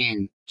her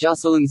chin,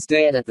 Jocelyn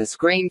stared at the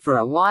screen for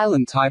a while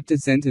and typed a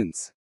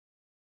sentence.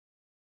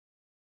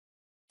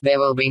 There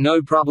will be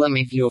no problem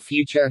if your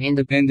future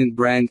independent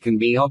brand can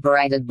be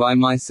operated by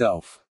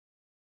myself.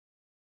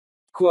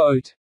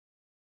 Quote.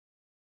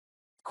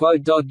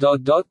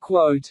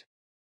 Quote.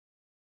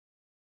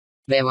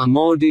 There were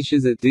more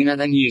dishes at dinner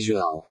than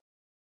usual.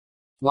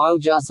 While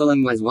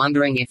Jocelyn was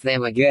wondering if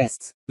there were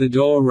guests, the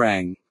door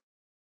rang.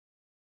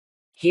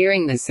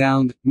 Hearing the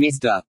sound,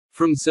 "Mr."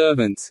 from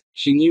servants,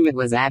 she knew it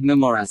was Abner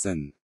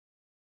Morrison.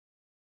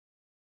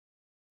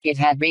 It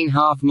had been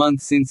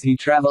half-month since he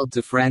traveled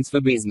to France for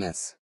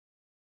business.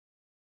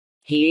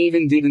 He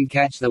even didn't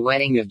catch the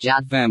wedding of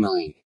Judd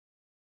family.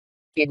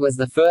 It was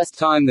the first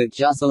time that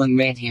Jocelyn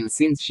met him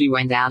since she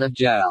went out of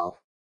jail.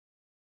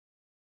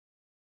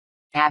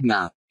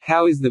 Abner,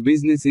 how is the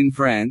business in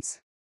France?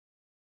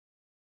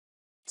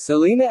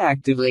 Selina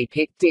actively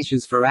picked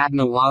dishes for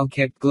Abner while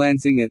kept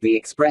glancing at the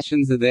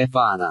expressions of their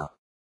father.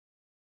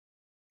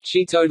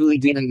 She totally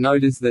didn't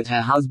notice that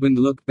her husband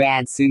looked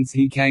bad since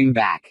he came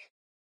back.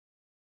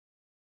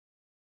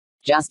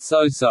 Just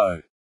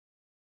so.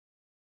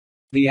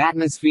 The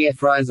atmosphere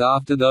froze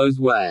after those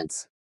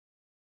words.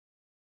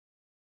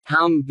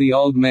 The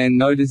old man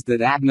noticed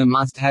that Abner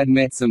must had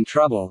met some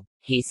trouble,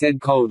 he said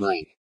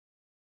coldly.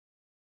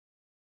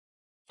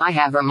 I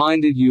have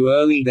reminded you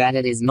early that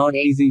it is not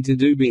easy to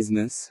do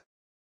business.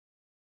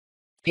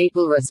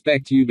 People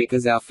respect you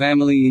because our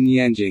family in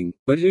Yanjing,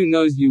 but who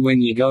knows you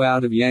when you go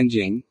out of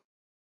Yanjing?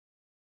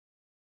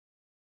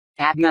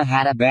 Abner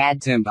had a bad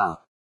temper.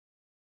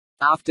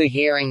 After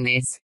hearing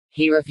this,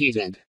 he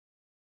refuted.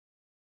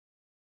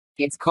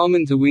 It's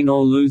common to win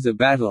or lose a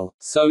battle,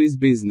 so is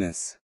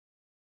business.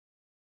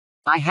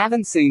 I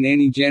haven't seen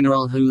any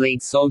general who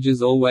leads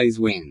soldiers always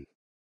win.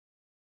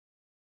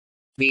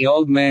 The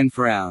old man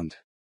frowned.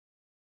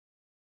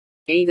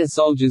 Either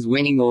soldiers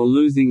winning or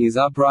losing is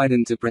upright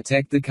and to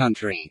protect the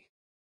country.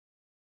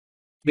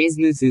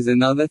 Business is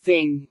another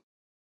thing.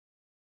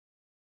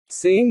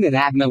 Seeing that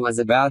Abner was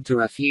about to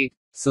refute,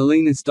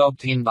 Selina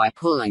stopped him by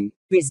pulling,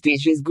 "This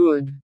dish is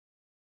good.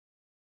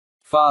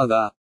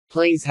 Father,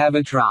 please have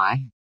a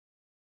try."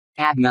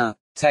 Abner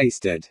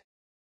tasted.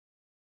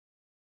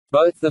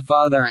 Both the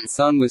father and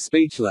son were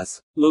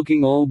speechless,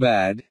 looking all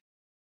bad.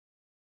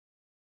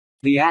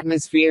 The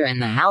atmosphere in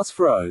the house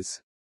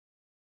froze.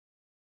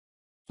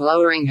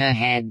 Lowering her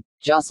head,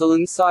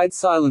 Jocelyn sighed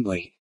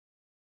silently.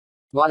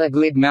 What a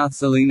glib mouth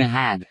Selina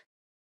had.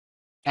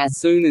 As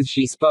soon as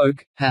she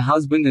spoke, her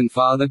husband and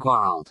father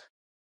quarreled.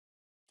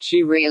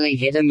 She really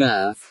hit a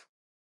nerve.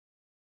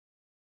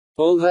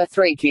 All her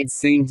 3 kids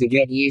seemed to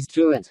get used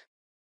to it.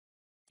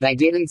 They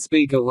didn't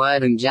speak a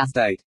word and just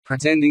ate,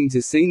 pretending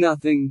to see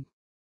nothing.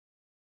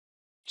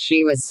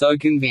 She was so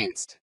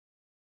convinced.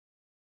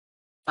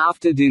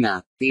 After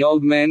dinner, the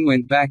old man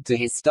went back to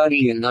his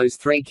study and those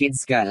 3 kids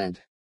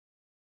scattered.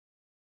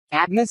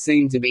 Abner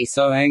seemed to be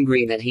so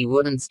angry that he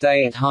wouldn't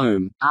stay at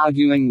home,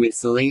 arguing with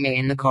Selina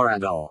in the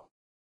corridor.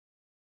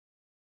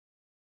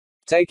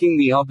 Taking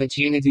the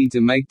opportunity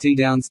to make tea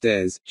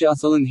downstairs,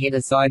 Jocelyn hid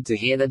aside to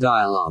hear the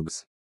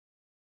dialogues.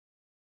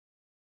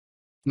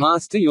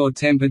 Master your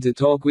temper to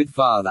talk with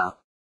father.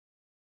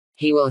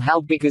 He will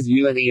help because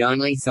you are the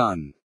only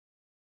son.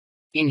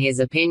 In his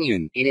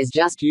opinion, it is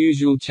just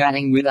usual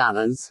chatting with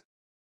others.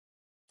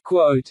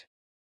 Quote,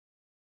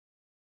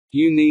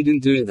 you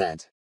needn't do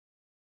that.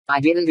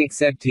 I didn't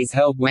accept his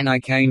help when I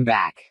came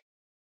back.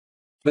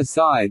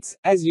 Besides,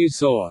 as you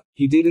saw,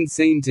 he didn't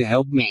seem to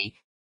help me.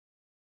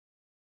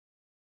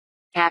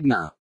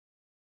 Abner.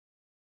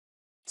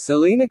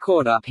 Selina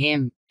caught up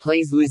him.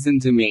 Please listen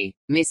to me,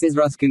 Mrs.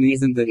 Ruskin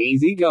isn't that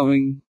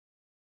easygoing.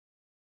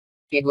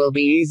 It will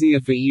be easier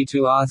for you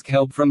to ask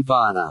help from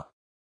father.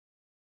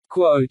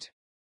 Quote.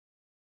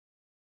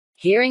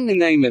 Hearing the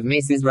name of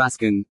Mrs.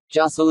 Ruskin,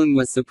 Jocelyn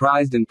was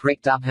surprised and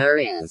pricked up her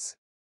ears.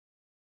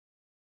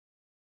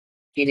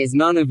 It is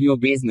none of your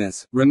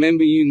business.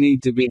 Remember you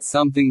need to bid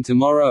something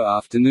tomorrow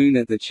afternoon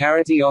at the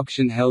charity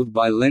auction held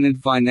by Leonard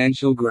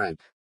Financial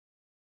Group.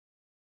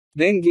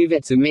 Then give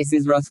it to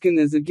Mrs. Ruskin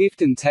as a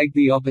gift and take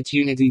the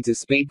opportunity to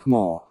speak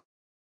more.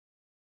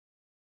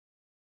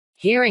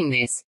 Hearing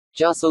this,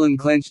 Jocelyn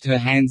clenched her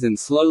hands and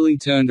slowly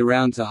turned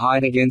around to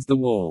hide against the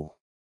wall.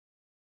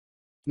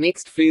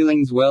 Mixed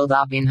feelings welled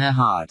up in her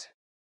heart.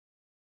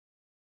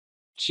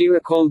 She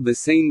recalled the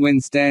scene when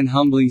Stan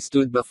humbly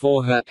stood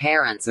before her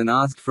parents and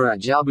asked for a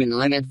job in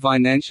Leonard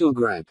Financial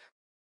Group.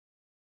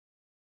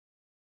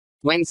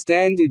 When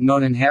Stan did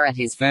not inherit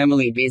his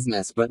family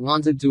business but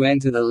wanted to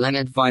enter the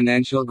Leonard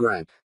Financial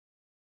Group.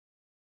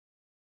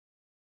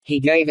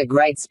 He gave a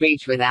great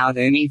speech without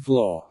any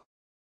flaw.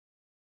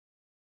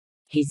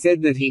 He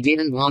said that he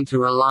didn't want to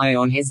rely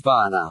on his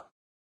father.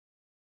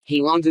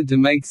 He wanted to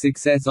make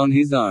success on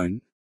his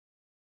own.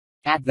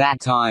 At that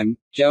time,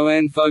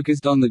 Joanne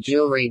focused on the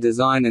jewelry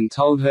design and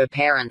told her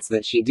parents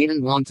that she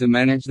didn't want to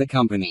manage the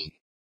company.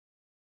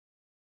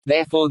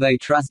 Therefore they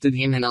trusted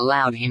him and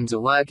allowed him to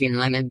work in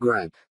Leonard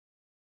Group.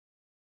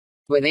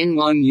 Within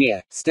 1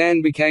 year,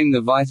 Stan became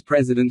the vice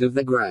president of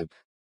the group.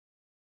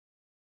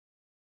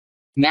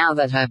 Now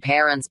that her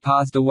parents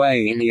passed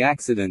away in the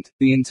accident,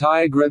 the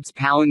entire group's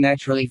power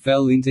naturally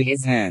fell into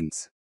his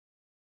hands.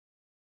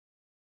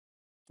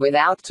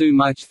 Without too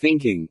much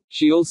thinking,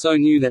 she also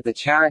knew that the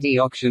charity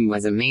auction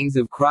was a means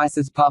of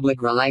crisis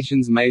public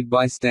relations made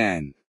by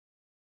Stan.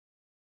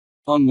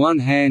 On one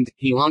hand,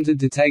 he wanted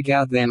to take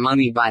out their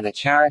money by the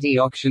charity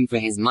auction for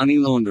his money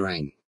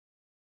laundering.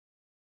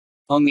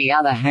 On the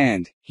other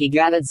hand, he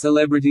gathered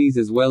celebrities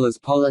as well as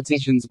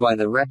politicians by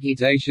the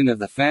reputation of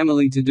the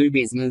family to do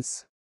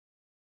business.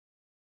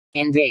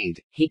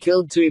 Indeed, he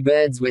killed 2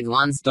 birds with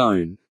 1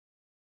 stone.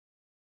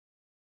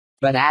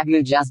 But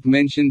Abner just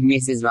mentioned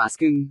Mrs.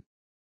 Ruskin.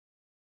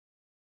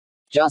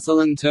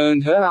 Jocelyn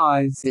turned her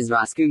eyes. Mrs.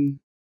 Ruskin.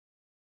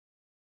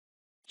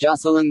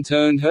 Jocelyn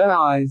turned her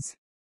eyes.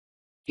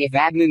 If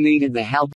Abner needed the help